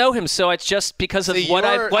 I don't know him, so it's just because of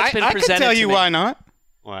what's been I presented can tell to you me. why not.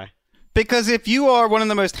 Why? Because if you are one of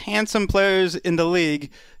the most handsome players in the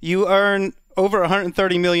league, you earn over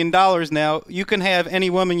 $130 million now. You can have any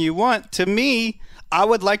woman you want. To me, I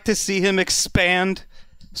would like to see him expand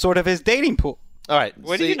sort of his dating pool. All right.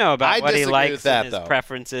 What do you know about what he disagree likes with that, and his though.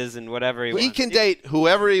 preferences and whatever he wants? He can date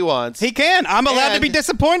whoever he wants. He can. I'm allowed to be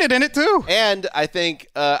disappointed in it, too. And I think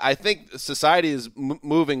society is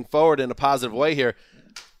moving forward in a positive way here.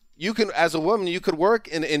 You can, as a woman, you could work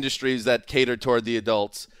in industries that cater toward the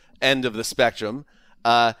adults end of the spectrum.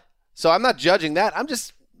 So I'm not judging that. I'm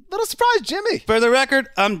just a little surprised, Jimmy. For the record,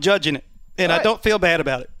 I'm judging it, and I don't feel bad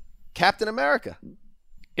about it. Captain America.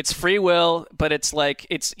 It's free will, but it's like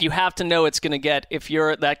you have to know it's going to get, if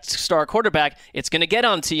you're that star quarterback, it's going to get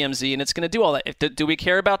on TMZ and it's going to do all that. Do we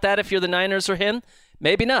care about that if you're the Niners or him?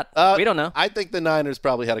 Maybe not. We don't know. I think the Niners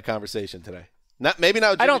probably had a conversation today. Maybe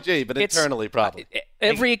not with Jimmy G, but internally probably.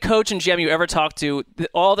 Every coach and GM you ever talk to,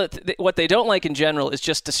 what they don't like in general is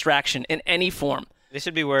just distraction in any form. They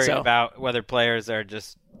should be worried about whether players are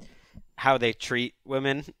just how they treat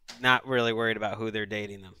women, not really worried about who they're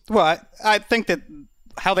dating them. Well, I think that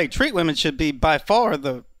how they treat women should be by far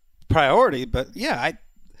the priority. But, yeah,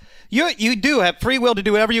 you do have free will to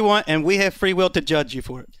do whatever you want, and we have free will to judge you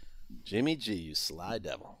for it. Jimmy G, you sly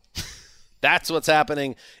devil. That's what's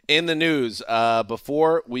happening in the news.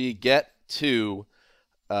 Before we get to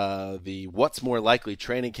the What's More Likely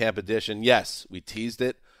training camp edition, yes, we teased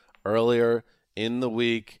it earlier in the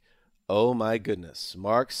week. Oh, my goodness.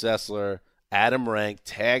 Mark Sessler, Adam Rank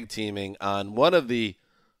tag teaming on one of the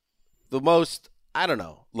most,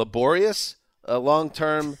 laborious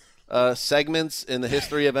long-term segments in the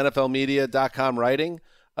history of NFLmedia.com writing,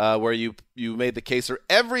 where you made the case for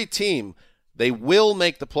every team – they will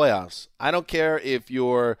make the playoffs. I don't care if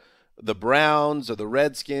you're the Browns or the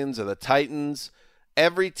Redskins or the Titans.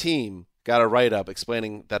 Every team got a write-up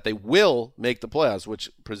explaining that they will make the playoffs,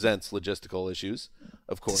 which presents logistical issues,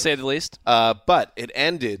 of course. To say the least. But it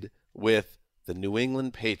ended with the New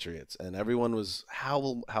England Patriots, and everyone was, how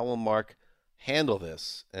will Mark handle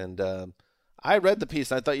this? And I read the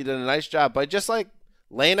piece, and I thought you did a nice job by just,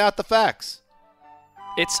 laying out the facts.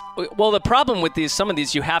 The problem with some of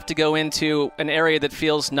these, you have to go into an area that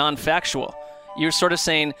feels non-factual. You're sort of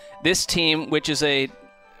saying this team, which is a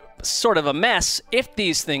sort of a mess, if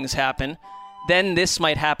these things happen, then this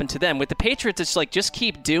might happen to them. With the Patriots, it's just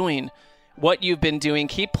keep doing what you've been doing,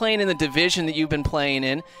 keep playing in the division that you've been playing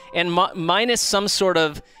in, and minus some sort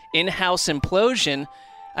of in-house implosion,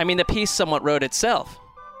 the piece somewhat wrote itself.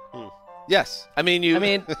 Yes.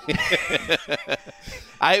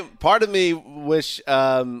 Part of me wishes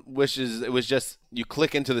it was just you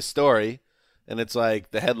click into the story and it's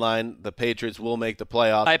like the headline, the Patriots will make the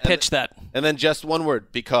playoffs. I pitched that. And then just one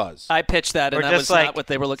word, because. I pitched that, and that was not what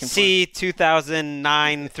they were looking for. See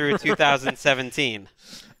 2009 through 2017.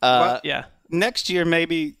 Yeah. Next year,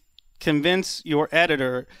 maybe convince your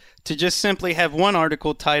editor to just simply have one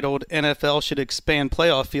article titled NFL should expand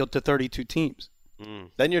playoff field to 32 teams.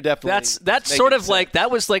 Then you're definitely that's sort of sense.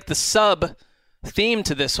 That was the sub theme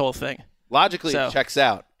to this whole thing. Logically, it checks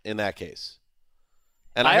out in that case.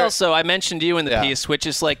 And I mentioned you in the piece, which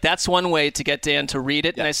is that's one way to get Dan to read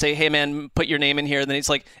it. Yeah. And I say, hey, man, put your name in here. And then he's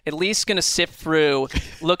at least going to sift through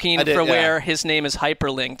looking for where his name is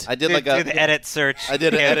hyperlinked. I did the edit search. I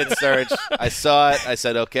did an edit search. I saw it. I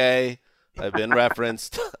said, okay, I've been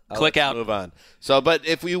referenced. Click out. Move on. So, but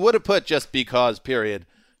if we would have put just because, period,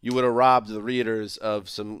 you would have robbed the readers of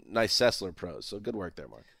some nice Sessler prose. So good work there,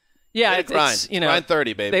 Mark. Yeah, it's grind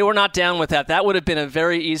 30, baby. They were not down with that. That would have been a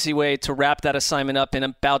very easy way to wrap that assignment up in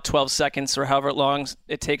about 12 seconds or however long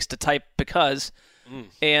it takes to type because.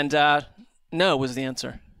 And no was the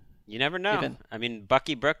answer. You never know.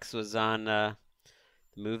 Bucky Brooks was on the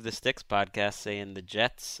Move the Sticks podcast saying the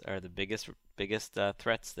Jets are the biggest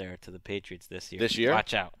threats there to the Patriots this year. This year?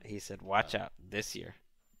 Watch out. He said, watch out this year.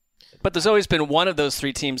 But there's always been one of those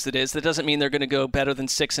three teams that is. That doesn't mean they're going to go better than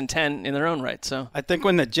 6-10 in their own right. So I think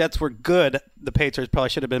when the Jets were good, the Patriots probably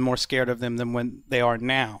should have been more scared of them than when they are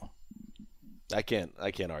now. I can't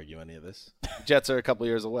argue any of this. Jets are a couple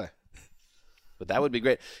years away. But that would be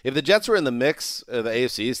great. If the Jets were in the mix of the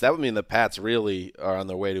AFC East, that would mean the Pats really are on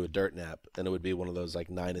their way to a dirt nap, and it would be one of those like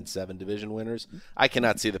 9-7 division winners. I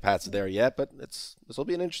cannot see the Pats there yet, but this will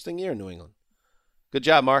be an interesting year in New England. Good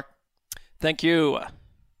job, Mark. Thank you.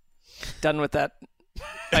 Done with that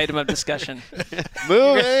item of discussion.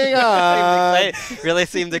 Moving on. Really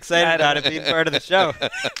seemed excited about it being part of the show.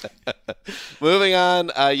 Moving on.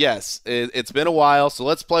 Yes, it's been a while, so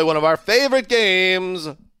let's play one of our favorite games.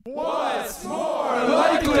 What's more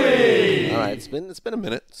likely? All right, it's been a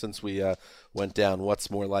minute since we went down What's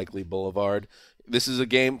More Likely Boulevard. This is a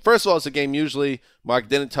game. First of all, it's a game usually, Mark,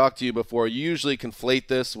 didn't talk to you before. You usually conflate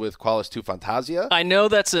this with Qualis 2 Fantasia. I know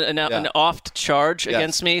that's an oft charge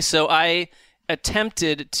against me, so I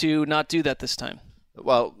attempted to not do that this time.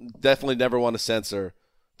 Well, definitely never want to censor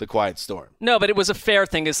The Quiet Storm. No, but it was a fair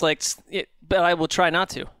thing. But I will try not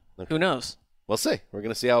to. Okay. Who knows? We'll see. We're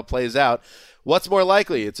going to see how it plays out. What's more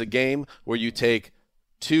likely? It's a game where you take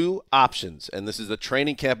two options, and this is the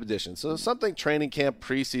training camp edition. So something training camp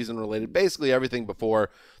preseason related, basically everything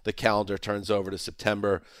before the calendar turns over to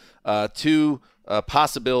September. Two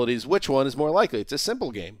possibilities. Which one is more likely? It's a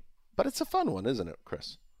simple game, but it's a fun one, isn't it,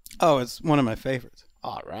 Chris? Oh, it's one of my favorites.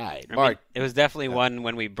 All right. Mark. I mean, it was definitely one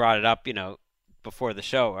when we brought it up, before the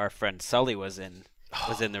show. Our friend Sully was in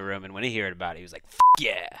the room, and when he heard about it, he was like,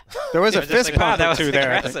 yeah. There was a fist pump or two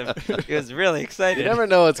there. Aggressive. He was really excited. You never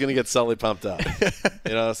know what's going to get Sully pumped up.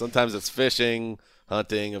 Sometimes it's fishing,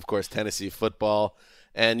 hunting, of course, Tennessee football.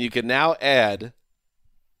 And you can now add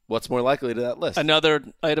what's more likely to that list. Another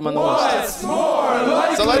item on the list. What's more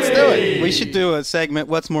likely? So let's do it. We should do a segment,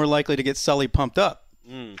 What's More Likely to Get Sully Pumped Up?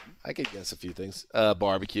 I could guess a few things.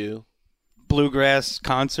 Barbecue. Bluegrass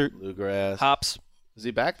concert. Bluegrass. Hops. Is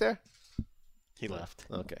he back there? He left.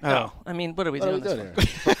 Okay. Oh, I mean, what are we doing here?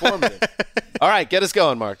 Performative. All right, get us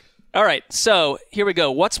going, Mark. All right, so here we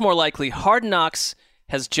go. What's more likely? Hard Knocks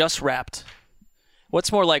has just wrapped.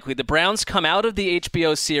 What's more likely? The Browns come out of the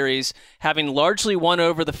HBO series having largely won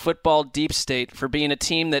over the football deep state for being a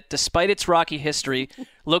team that, despite its rocky history,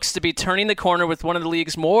 looks to be turning the corner with one of the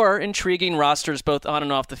league's more intriguing rosters both on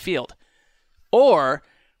and off the field. Or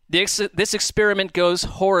this experiment goes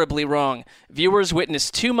horribly wrong. Viewers witness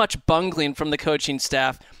too much bungling from the coaching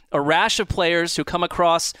staff, a rash of players who come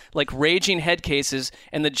across like raging head cases,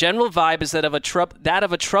 and the general vibe is that of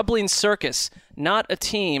a troubling circus, not a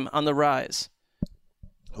team on the rise.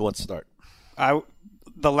 Who wants to start?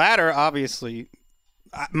 The latter, obviously.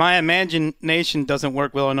 My imagination doesn't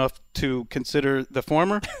work well enough to consider the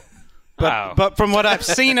former. But from what I've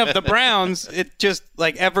seen of the Browns, it just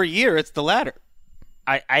like every year it's the latter.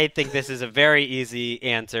 I think this is a very easy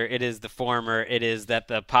answer. It is the former. It is that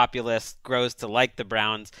the populace grows to like the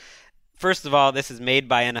Browns. First of all, this is made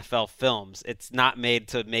by NFL Films. It's not made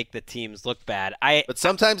to make the teams look bad. But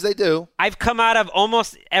sometimes they do. I've come out of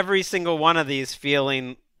almost every single one of these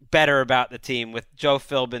feeling better about the team, with Joe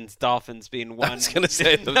Philbin's Dolphins being one. I was going to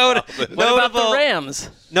say what about the Rams?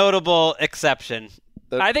 Notable exception.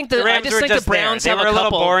 I think the Rams I just think the Browns there. have They were a little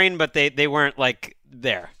couple. boring, but they weren't like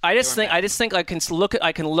there. I just think I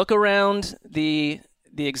can look around the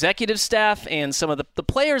executive staff and some of the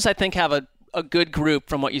players. I think have a good group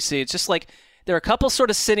from what you see. It's just like there are a couple sort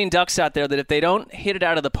of sitting ducks out there that if they don't hit it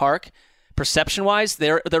out of the park, perception-wise,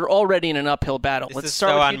 they're already in an uphill battle. Let's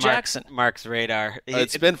start with Hugh Jackson. Mark's radar.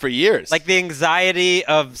 It's been for years. Like the anxiety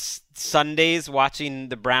of Sundays watching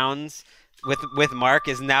the Browns with Mark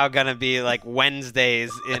is now going to be like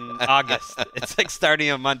Wednesdays in August. It's like starting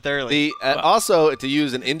a month early. Also, to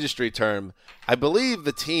use an industry term, I believe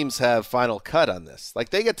the teams have final cut on this. Like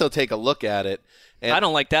they get to take a look at it. And, I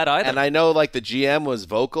don't like that either. And I know like the GM was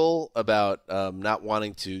vocal about not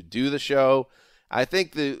wanting to do the show. I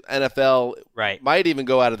think the NFL might even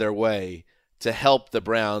go out of their way to help the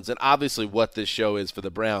Browns. And obviously what this show is for the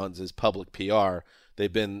Browns is public PR.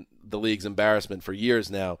 They've been the league's embarrassment for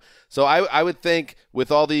years now. So I would think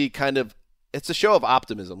with all the kind of – it's a show of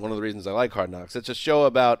optimism, one of the reasons I like Hard Knocks. It's a show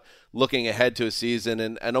about looking ahead to a season,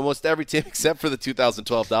 and almost every team except for the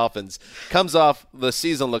 2012 Dolphins comes off the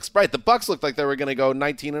season looks bright. The Bucs looked like they were going to go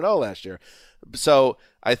 19-0 last year. So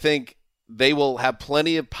I think they will have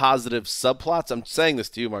plenty of positive subplots. I'm saying this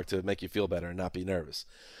to you, Mark, to make you feel better and not be nervous.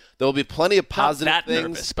 There will be plenty of positive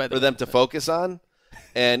things for them to focus on.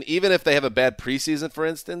 And even if they have a bad preseason, for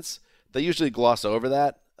instance, they usually gloss over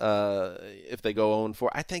that if they go 0-4.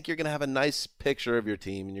 I think you're going to have a nice picture of your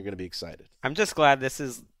team, and you're going to be excited. I'm just glad this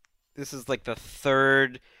is like the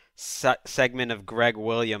third segment of Greg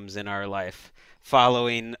Williams in our life,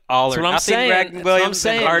 following All or Nothing. Greg Williams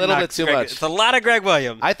and Hard Knocks. A little bit too much. It's a lot of Greg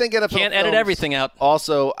Williams. I think NFL can't edit everything out.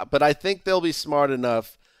 Also, but I think they'll be smart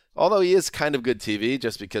enough although he is kind of good TV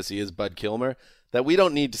just because he is Bud Kilmer, that we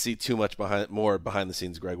don't need to see too much more behind the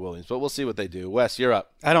scenes Greg Williams. But we'll see what they do. Wes, you're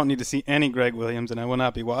up. I don't need to see any Greg Williams, and I will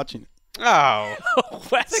not be watching it. Oh,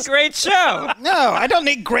 that's a great show. No, I don't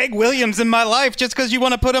need Greg Williams in my life just because you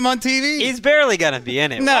want to put him on TV. He's barely going to be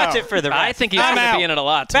in it. No. Watch it for the rest. I think he's going to be in it a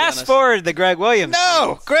lot. Fast forward the Greg Williams.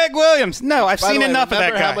 No, Greg Williams. No, I've By the seen way, enough of that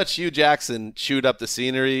remember guy. how much Hugh Jackson chewed up the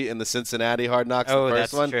scenery in the Cincinnati Hard Knocks? Oh, the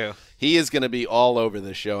first that's one? true. He is going to be all over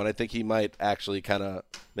this show, and I think he might actually kind of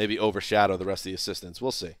maybe overshadow the rest of the assistants.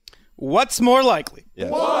 We'll see. What's more likely?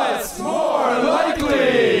 Yes. What's more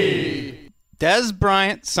likely? Dez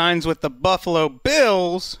Bryant signs with the Buffalo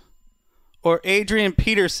Bills, or Adrian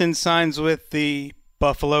Peterson signs with the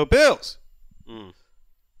Buffalo Bills?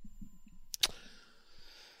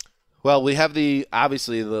 Well, we have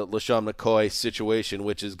obviously the LaShawn McCoy situation,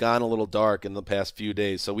 which has gone a little dark in the past few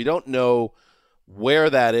days. So we don't know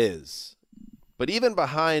where that is. But even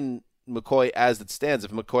behind McCoy as it stands,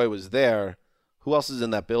 if McCoy was there, who else is in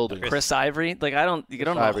that building? Chris Ivory. Like you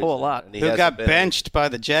don't know a whole lot. Who got benched by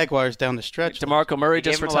the Jaguars down the stretch? DeMarco Murray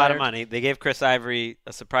just gave him retired. a lot of money. They gave Chris Ivory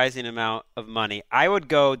a surprising amount of money. I would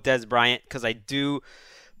go Dez Bryant because I do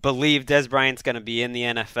believe Dez Bryant's going to be in the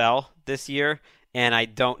NFL this year, and I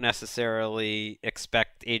don't necessarily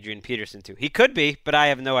expect Adrian Peterson to. He could be, but I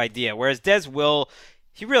have no idea. Whereas Dez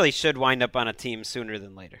he really should wind up on a team sooner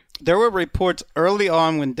than later. There were reports early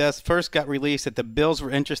on when Dez first got released that the Bills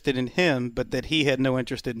were interested in him, but that he had no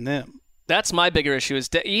interest in them. That's my bigger issue. Is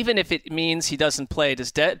even if it means he doesn't play,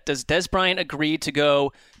 does Dez Bryant agree to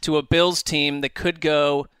go to a Bills team that could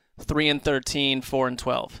go 3-13,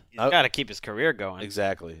 4-12? He's got to keep his career going.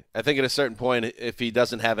 Exactly. I think at a certain point, if he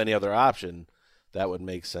doesn't have any other option, that would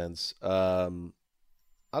make sense. I'll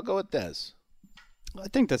go with Dez. I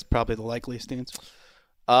think that's probably the likeliest answer.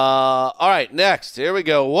 All right, next. Here we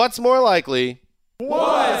go. What's more likely?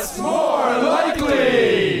 What's more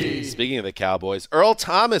likely? Speaking of the Cowboys, Earl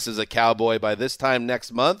Thomas is a Cowboy by this time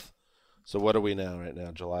next month. So what are we now right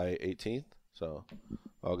now? July 18th? So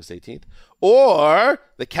August 18th. Or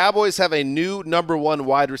the Cowboys have a new number one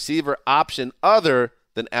wide receiver option other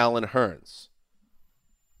than Allen Hurns.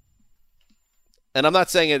 And I'm not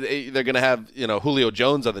saying they're going to have, Julio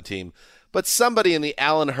Jones on the team, but somebody in the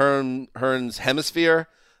Allen Hurns hemisphere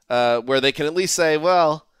where they can at least say,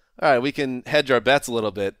 well, all right, we can hedge our bets a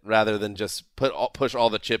little bit rather than just push all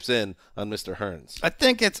the chips in on Mr. Hurns. I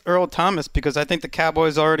think it's Earl Thomas because I think the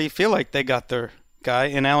Cowboys already feel like they got their guy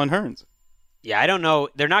in Allen Hurns. Yeah, I don't know.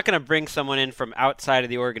 They're not going to bring someone in from outside of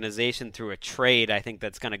the organization through a trade. I think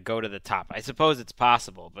that's going to go to the top. I suppose it's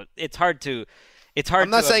possible, but it's hard to. I'm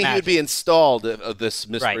not saying imagine. he would be installed of this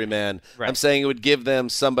mystery man. Right. I'm saying it would give them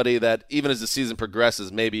somebody that, even as the season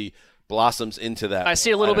progresses, maybe blossoms into that. I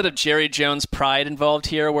see a little bit of Jerry Jones pride involved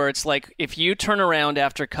here, where it's like if you turn around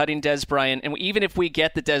after cutting Dez Bryant, and even if we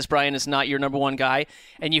get that Dez Bryant is not your number one guy,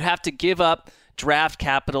 and you have to give up draft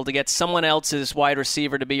capital to get someone else's wide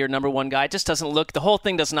receiver to be your number one guy, it just doesn't look. The whole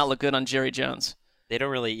thing does not look good on Jerry Jones. They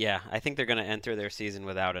don't really. Yeah, I think they're going to enter their season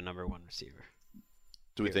without a number one receiver.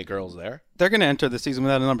 Do we think Earl's there? They're going to enter the season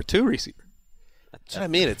without a number two receiver. That's what I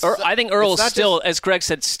mean. I think Earl's still, as Greg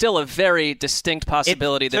said, still a very distinct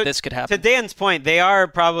possibility that this could happen. To Dan's point, they are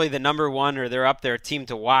probably the number one, or they're up there team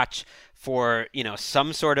to watch for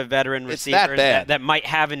some sort of veteran receiver that might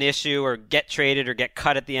have an issue or get traded or get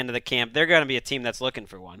cut at the end of the camp. They're going to be a team that's looking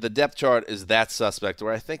for one. The depth chart is that suspect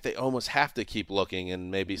where I think they almost have to keep looking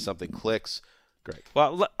and maybe something clicks. Great.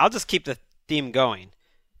 Well, I'll just keep the theme going.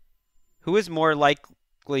 Who is more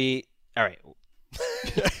likely? All right.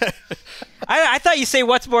 I thought you say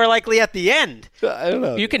what's more likely at the end. I don't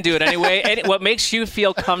know. You can do it anyway. What makes you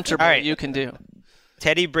feel comfortable, you can do.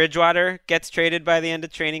 Teddy Bridgewater gets traded by the end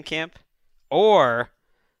of training camp, or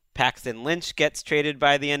Paxton Lynch gets traded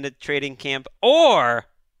by the end of training camp, or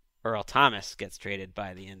Earl Thomas gets traded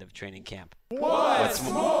by the end of training camp. What's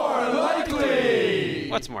more likely?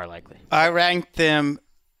 What's more likely? I ranked them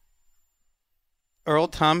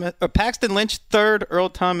Paxton Lynch third, Earl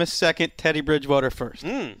Thomas second, Teddy Bridgewater first.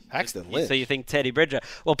 Paxton Lynch. So you think Teddy Bridgewater?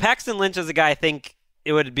 Well, Paxton Lynch is a guy I think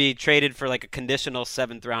it would be traded for like a conditional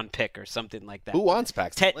 7th round pick or something like that. Who wants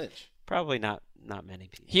Paxton Lynch? Probably not many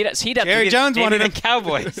people. He'd have Jerry to Jones wanted him.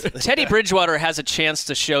 Cowboys. Teddy Bridgewater has a chance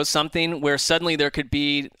to show something where suddenly there could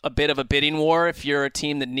be a bit of a bidding war if you're a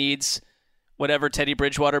team that needs whatever Teddy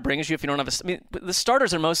Bridgewater brings you. If you don't have the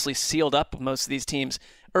starters are mostly sealed up with most of these teams.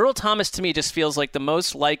 Earl Thomas to me just feels like the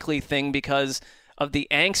most likely thing because of the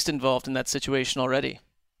angst involved in that situation already.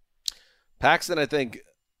 Paxton, I think,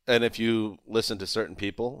 and if you listen to certain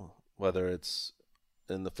people, whether it's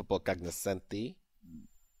in the football cognoscenti,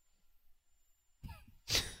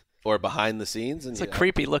 or behind the scenes. And, It's a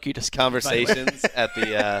creepy look you just gave, conversations at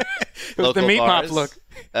the was local the meat mop bars. look.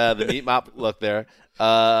 The meat mop look there.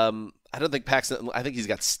 I don't think Paxton. I think he's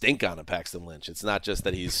got stink on him, Paxton Lynch. It's not just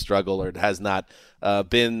that he's struggled or has not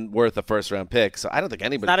been worth a first-round pick. So I don't think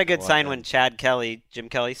anybody. It's not a good sign when Chad Kelly, Jim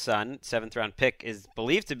Kelly's son, 7th-round pick, is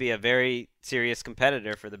believed to be a very serious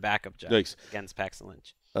competitor for the backup job against Paxton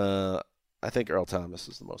Lynch. I think Earl Thomas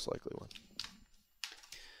is the most likely one.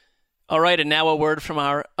 All right, and now a word from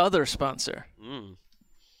our other sponsor.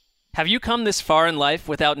 Have you come this far in life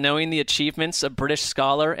without knowing the achievements of British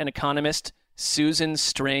scholar and economist Susan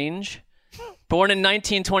Strange? Born in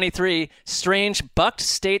 1923, Strange bucked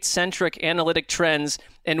state-centric analytic trends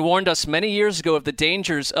and warned us many years ago of the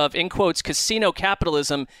dangers of, in quotes, casino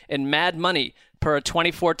capitalism and mad money, per a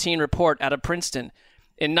 2014 report out of Princeton.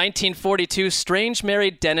 In 1942, Strange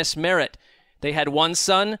married Dennis Merritt. They had one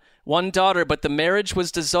son, one daughter, but the marriage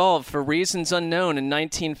was dissolved for reasons unknown in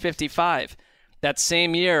 1955. That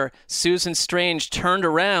same year, Susan Strange turned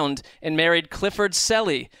around and married Clifford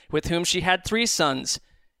Selly, with whom she had 3 sons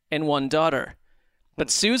and 1 daughter.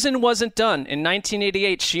 But Susan wasn't done. In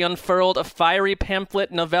 1988, she unfurled a fiery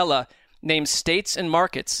pamphlet novella named States and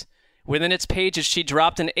Markets. Within its pages, she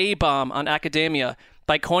dropped an A-bomb on academia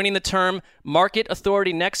by coining the term Market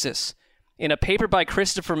Authority Nexus. In a paper by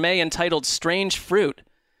Christopher May entitled Strange Fruit,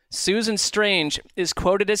 Susan Strange is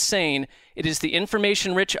quoted as saying, "It is the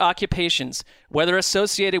information-rich occupations, whether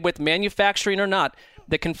associated with manufacturing or not,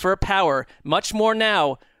 that confer power much more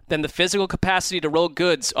now than the physical capacity to roll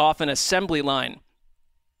goods off an assembly line."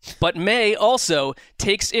 But May also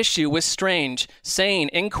takes issue with Strange, saying,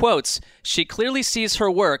 in quotes, she clearly sees her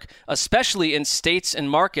work, especially in States and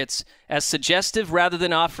Markets, as suggestive rather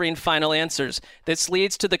than offering final answers. This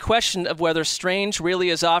leads to the question of whether Strange really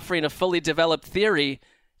is offering a fully developed theory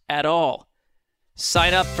at all.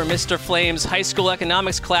 Sign up for Mr. Flame's high school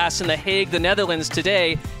economics class in The Hague, the Netherlands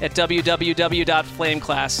today at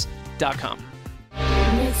www.flameclass.com.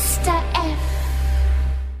 Mr. F.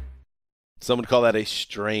 Some would call that a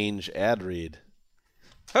strange ad read.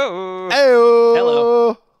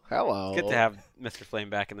 Oh. Hello. It's good to have Mr. Flame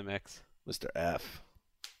back in the mix. Mr. F.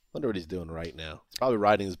 Wonder what he's doing right now. He's probably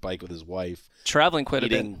riding his bike with his wife. Traveling quite a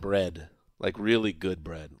bit. Eating bread. Like really good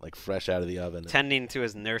bread. Like fresh out of the oven. Tending to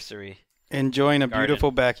his nursery. Enjoying a beautiful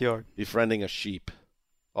backyard. Befriending a sheep.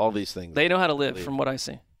 All these things. They know how to live, from what I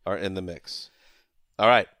see. Are in the mix. All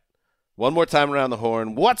right. One more time around the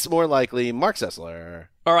horn. What's more likely? Mark Sessler.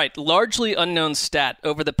 All right, largely unknown stat.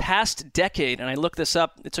 Over the past decade, and I looked this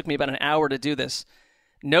up, it took me about an hour to do this,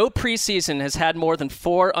 no preseason has had more than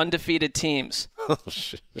 4 undefeated teams. Oh,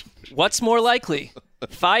 shit. What's more likely?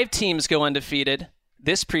 5 teams go undefeated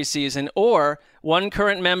this preseason, or one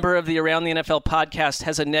current member of the Around the NFL podcast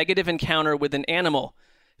has a negative encounter with an animal.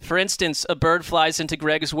 For instance, a bird flies into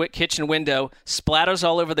Greg's kitchen window, splatters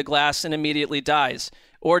all over the glass, and immediately dies.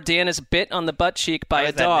 Or Dan is bit on the butt cheek by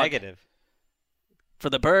a dog. Negative? For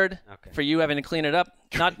the bird, for you having to clean it up,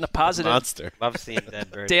 not in a positive. Monster. Love seeing dead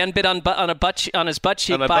birds. Dan bit on his butt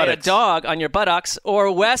cheek by a dog on your buttocks,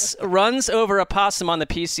 or Wes runs over a possum on the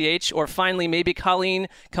PCH, or finally maybe Colleen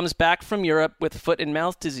comes back from Europe with foot and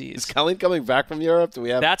mouth disease. Is Colleen coming back from Europe? Do we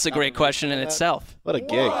have? That's a great question in itself. What a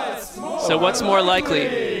gig. So what's more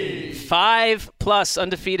likely? 5+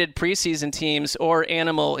 undefeated preseason teams or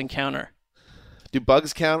animal encounter? Do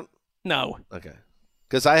bugs count? No. Okay.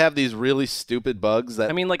 Because I have these really stupid bugs that...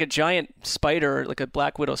 I mean, like a giant spider, like a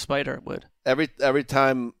black widow spider would. Every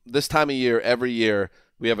time, this time of year, every year,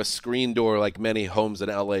 we have a screen door like many homes in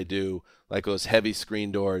LA do, like those heavy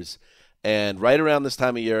screen doors. And right around this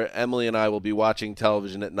time of year, Emily and I will be watching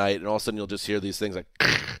television at night, and all of a sudden you'll just hear these things like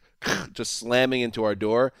just slamming into our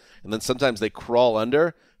door. And then sometimes they crawl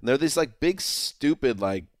under. And they're these like big, stupid,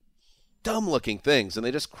 like dumb-looking things. And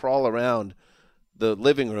they just crawl around the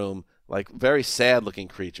living room like very sad-looking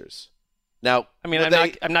creatures. Now, I mean,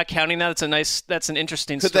 I'm not counting that. That's an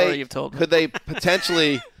interesting story you've told. Could they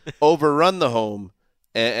potentially overrun the home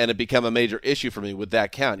and it become a major issue for me? Would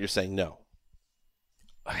that count? You're saying no.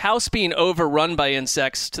 House being overrun by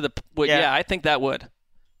insects yeah, I think that would.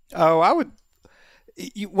 Oh, I would.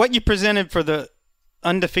 What you presented for the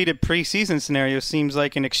undefeated preseason scenario seems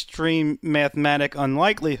like an extreme mathematic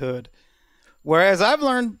unlikelihood. Whereas I've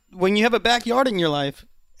learned when you have a backyard in your life,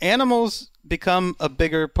 animals become a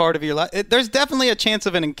bigger part of your life. There's definitely a chance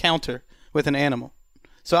of an encounter with an animal.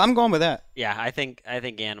 So I'm going with that. Yeah, I think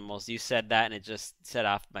animals. You said that, and it just set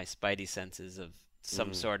off my spidey senses of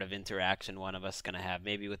some sort of interaction one of us is going to have,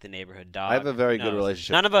 maybe with the neighborhood dog. I have a very good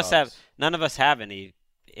relationship. None of us have any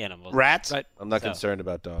animals. Rats? Right. I'm not concerned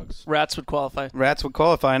about dogs. Rats would qualify. Rats would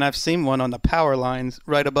qualify, and I've seen one on the power lines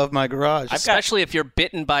right above my garage. Especially if you're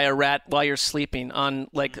bitten by a rat while you're sleeping on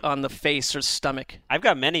the face or stomach. I've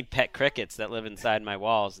got many pet crickets that live inside my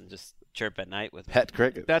walls and just chirp at night with me. Pet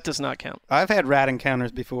crickets. That does not count. I've had rat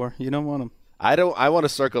encounters before. You don't want them. I want to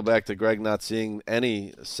circle back to Greg not seeing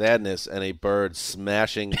any sadness and a bird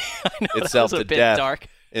smashing itself to death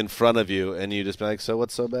in front of you, and you just be like, so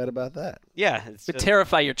what's so bad about that? Yeah. It would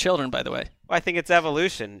terrify your children, by the way. Well, I think it's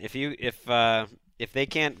evolution. If they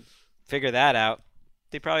can't figure that out,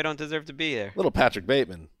 they probably don't deserve to be there. Little Patrick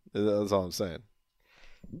Bateman. That's all I'm saying.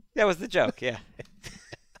 That was the joke, yeah.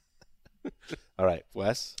 All right,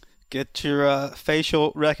 Wes? Get your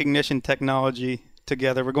facial recognition technology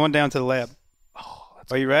together. We're going down to the lab.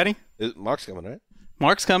 Are you ready? Mark's coming, right?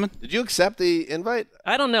 Mark's coming. Did you accept the invite?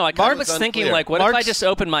 I don't know. I kind of was thinking, like, what if I just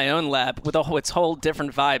opened my own lab with its whole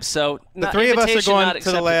different vibe? So the three of us are going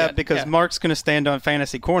to the lab yet. because Mark's going to stand on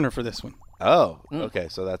Fantasy Corner for this one. Oh, okay.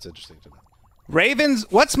 So that's interesting to know. Ravens,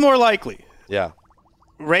 what's more likely? Yeah.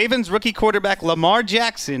 Ravens rookie quarterback Lamar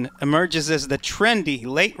Jackson emerges as the trendy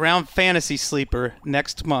late-round fantasy sleeper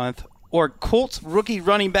next month, or Colts rookie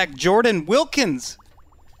running back Jordan Wilkins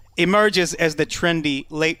emerges as the trendy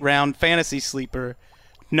late-round fantasy sleeper.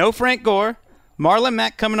 No Frank Gore, Marlon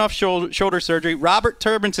Mack coming off shoulder surgery, Robert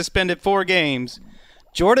Turbin suspended 4 games,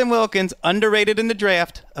 Jordan Wilkins underrated in the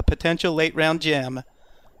draft, a potential late-round gem.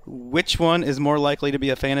 Which one is more likely to be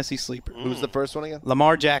a fantasy sleeper? Who's the first one again?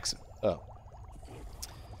 Lamar Jackson. Oh.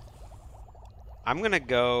 I'm going to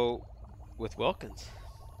go with Wilkins.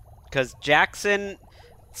 Because Jackson,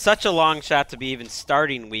 such a long shot to be even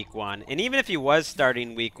starting week 1. And even if he was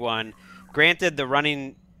starting week 1, granted the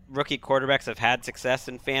running rookie quarterbacks have had success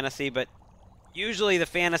in fantasy, but usually the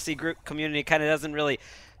fantasy group community kind of doesn't really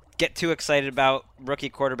get too excited about rookie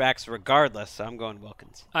quarterbacks regardless, so I'm going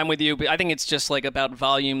Wilkins. I'm with you, but I think it's just like about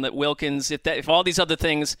volume that Wilkins, if all these other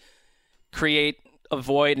things create a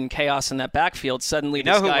void and chaos in that backfield, suddenly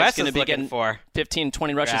this guy's going to be getting 15,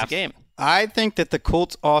 20 rushes a game. I think that the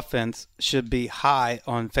Colts offense should be high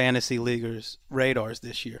on fantasy leaguers' radars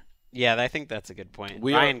this year. Yeah, I think that's a good point.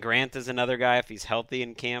 Ryan Grant is another guy, if he's healthy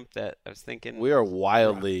in camp, that I was thinking. We are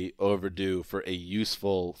wildly overdue for a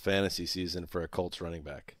useful fantasy season for a Colts running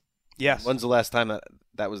back. Yes. When's the last time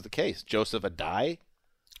that was the case? Joseph Adai?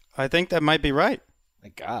 I think that might be right. My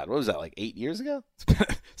God, what was that, like 8 years ago?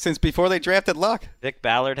 Since before they drafted Luck. Vic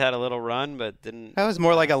Ballard had a little run, but didn't. That was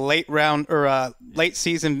more like a late round or a late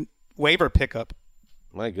season waiver pickup.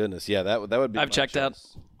 My goodness, yeah, that would be. I've checked out.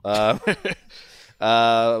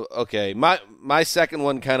 Okay, my second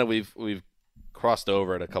one kind of we've crossed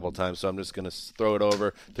over it a couple times, so I'm just going to throw it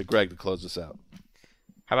over to Greg to close this out.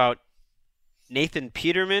 How about Nathan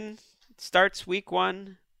Peterman starts week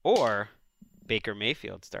 1 or Baker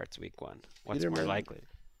Mayfield starts week 1? What's more likely?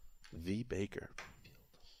 The Baker.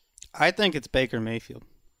 I think it's Baker Mayfield,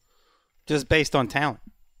 just based on talent.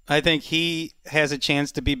 I think he has a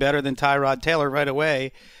chance to be better than Tyrod Taylor right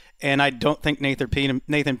away, and I don't think Nathan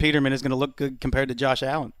Peterman is going to look good compared to Josh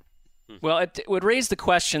Allen. Well, it would raise the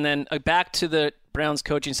question then, back to the Browns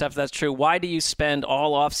coaching staff, if that's true, why do you spend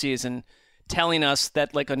all offseason telling us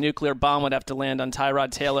that like a nuclear bomb would have to land on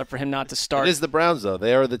Tyrod Taylor for him not to start? It is the Browns, though.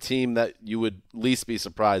 They are the team that you would least be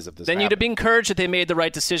surprised if this Then happened. you'd be encouraged that they made the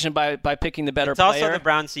right decision by picking the better It's player. also the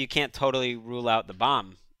Browns, so you can't totally rule out the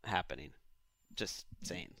bomb happening. Just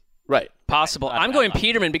saying. Right. Possible. I'm going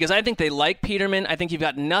Peterman because I think they like Peterman. I think you've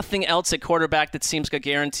got nothing else at quarterback that seems like a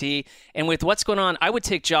guarantee. And with what's going on, I would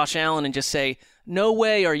take Josh Allen and just say, no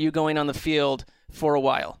way are you going on the field for a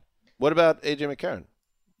while. What about A.J. McCarron?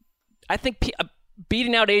 I think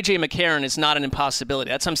beating out A.J. McCarron is not an impossibility.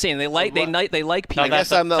 That's what I'm saying. They like Peterman.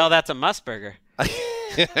 Tell that to Musburger.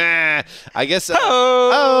 I guess.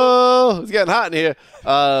 It's getting hot in here.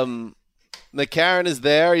 McCarron is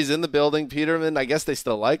there. He's in the building. Peterman, I guess they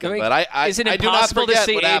still like him. But is it impossible to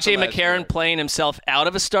see A.J. McCarron playing himself out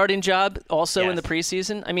of a starting job also in the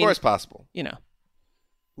preseason? I mean, of course possible. You know.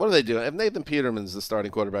 What are they doing? If Nathan Peterman's the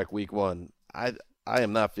starting quarterback week 1, I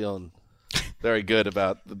am not feeling very good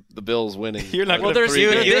about the Bills winning. You're not well, there's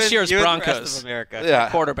this year's Broncos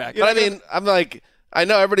quarterback. But I mean, I'm like, I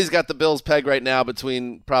know everybody's got the Bills peg right now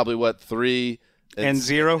between probably 3 and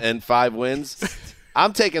 0 and 5 wins.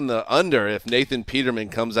 I'm taking the under if Nathan Peterman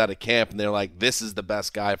comes out of camp and they're like, this is the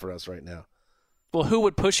best guy for us right now. Well, who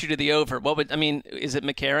would push you to the over? Is it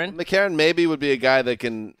McCarron? McCarron maybe would be a guy that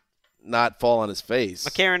can not fall on his face.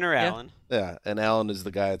 McCarron or Allen. Yeah, and Allen is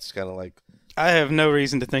the guy that's kind of like. I have no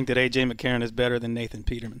reason to think that A.J. McCarron is better than Nathan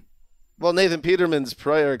Peterman. Well, Nathan Peterman's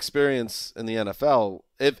prior experience in the NFL,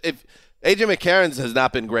 if A.J. McCarron's has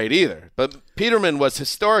not been great either, but Peterman was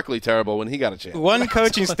historically terrible when he got a chance. One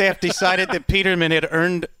coaching staff decided that Peterman had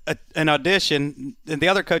earned an audition, and the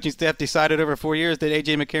other coaching staff decided over 4 years that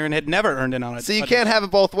A.J. McCarron had never earned an audition. So you can't have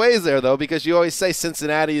it both ways there, though, because you always say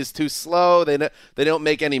Cincinnati is too slow. They don't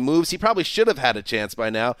make any moves. He probably should have had a chance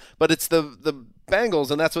by now, but it's the Bengals,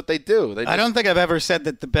 and that's what they do. I don't think I've ever said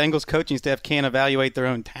that the Bengals coaching staff can't evaluate their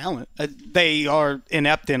own talent. They are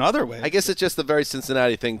inept in other ways. I guess it's just a very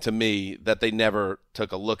Cincinnati thing to me that they never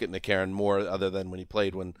took a look at McCarron more other than when he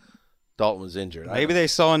played when Dalton was injured. Maybe they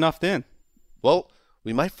saw enough then. Well,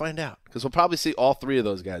 we might find out because we'll probably see all three of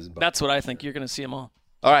those guys in Buffalo. That's what I think. You're going to see them all.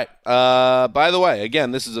 All right. By the way,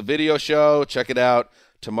 again, this is a video show. Check it out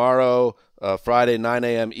tomorrow, Friday, 9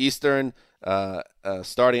 a.m. Eastern.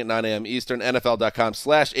 Starting at 9 a.m. Eastern,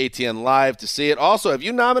 NFL.com/ATN Live to see it. Also, have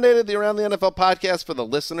you nominated the Around the NFL podcast for the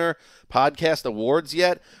Listener Podcast Awards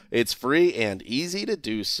yet? It's free and easy to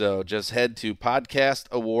do so. Just head to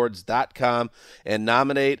podcastawards.com and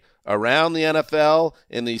nominate Around the NFL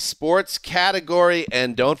in the sports category.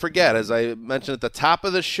 And don't forget, as I mentioned at the top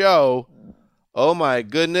of the show, oh my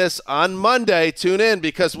goodness, on Monday, tune in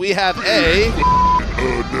because we have a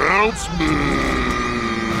announcement.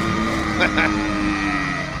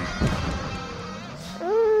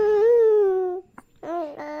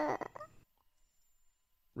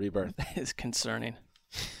 Rebirth is concerning.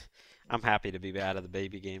 I'm happy to be out of the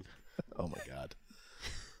baby game. Oh my God.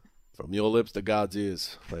 From your lips to God's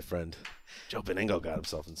ears, my friend. Joe Beningo got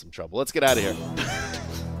himself in some trouble. Let's get out of here.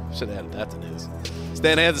 Should have added that to news.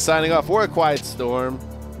 Stan Hansen signing off for A Quiet Storm.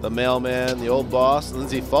 The mailman, the old boss,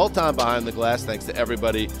 Lindsay Fulton behind the glass. Thanks to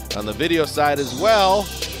everybody on the video side as well.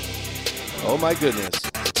 Oh my goodness.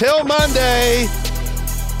 Till Monday.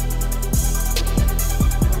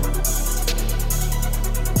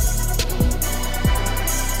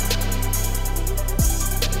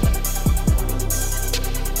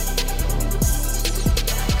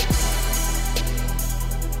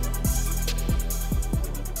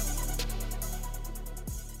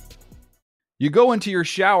 You go into your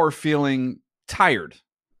shower feeling tired,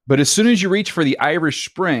 but as soon as you reach for the Irish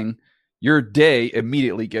Spring, your day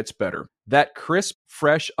immediately gets better. That crisp,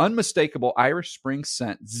 fresh, unmistakable Irish Spring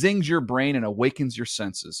scent zings your brain and awakens your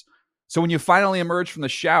senses. So when you finally emerge from the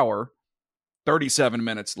shower, 37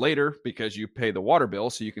 minutes later, because you pay the water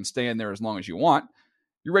bill so you can stay in there as long as you want,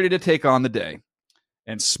 you're ready to take on the day.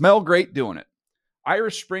 And smell great doing it.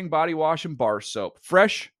 Irish Spring Body Wash and Bar Soap.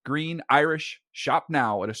 Fresh, green, Irish. Shop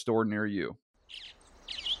now at a store near you.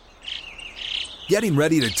 Getting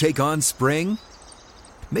ready to take on spring?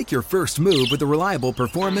 Make your first move with the reliable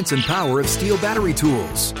performance and power of Steel battery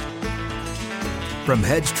tools. From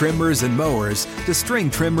hedge trimmers and mowers to string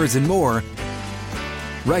trimmers and more,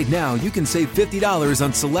 right now you can save $50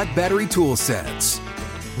 on select battery tool sets.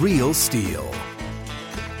 Real Steel.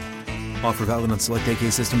 Offer valid on select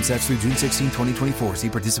AK system sets through June 16, 2024. See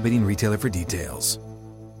participating retailer for details.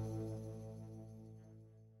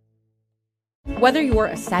 Whether you're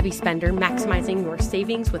a savvy spender maximizing your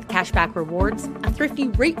savings with cashback rewards, a thrifty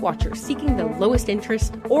rate watcher seeking the lowest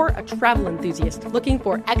interest, or a travel enthusiast looking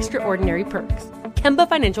for extraordinary perks, Kemba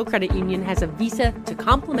Financial Credit Union has a visa to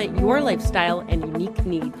complement your lifestyle and unique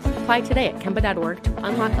needs. Apply today at Kemba.org to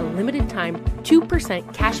unlock a limited-time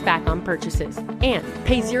 2% cash back on purchases and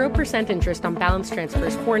pay 0% interest on balance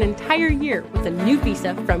transfers for an entire year with a new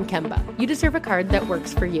visa from Kemba. You deserve a card that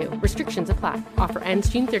works for you. Restrictions apply. Offer ends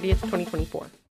June 30th, 2024.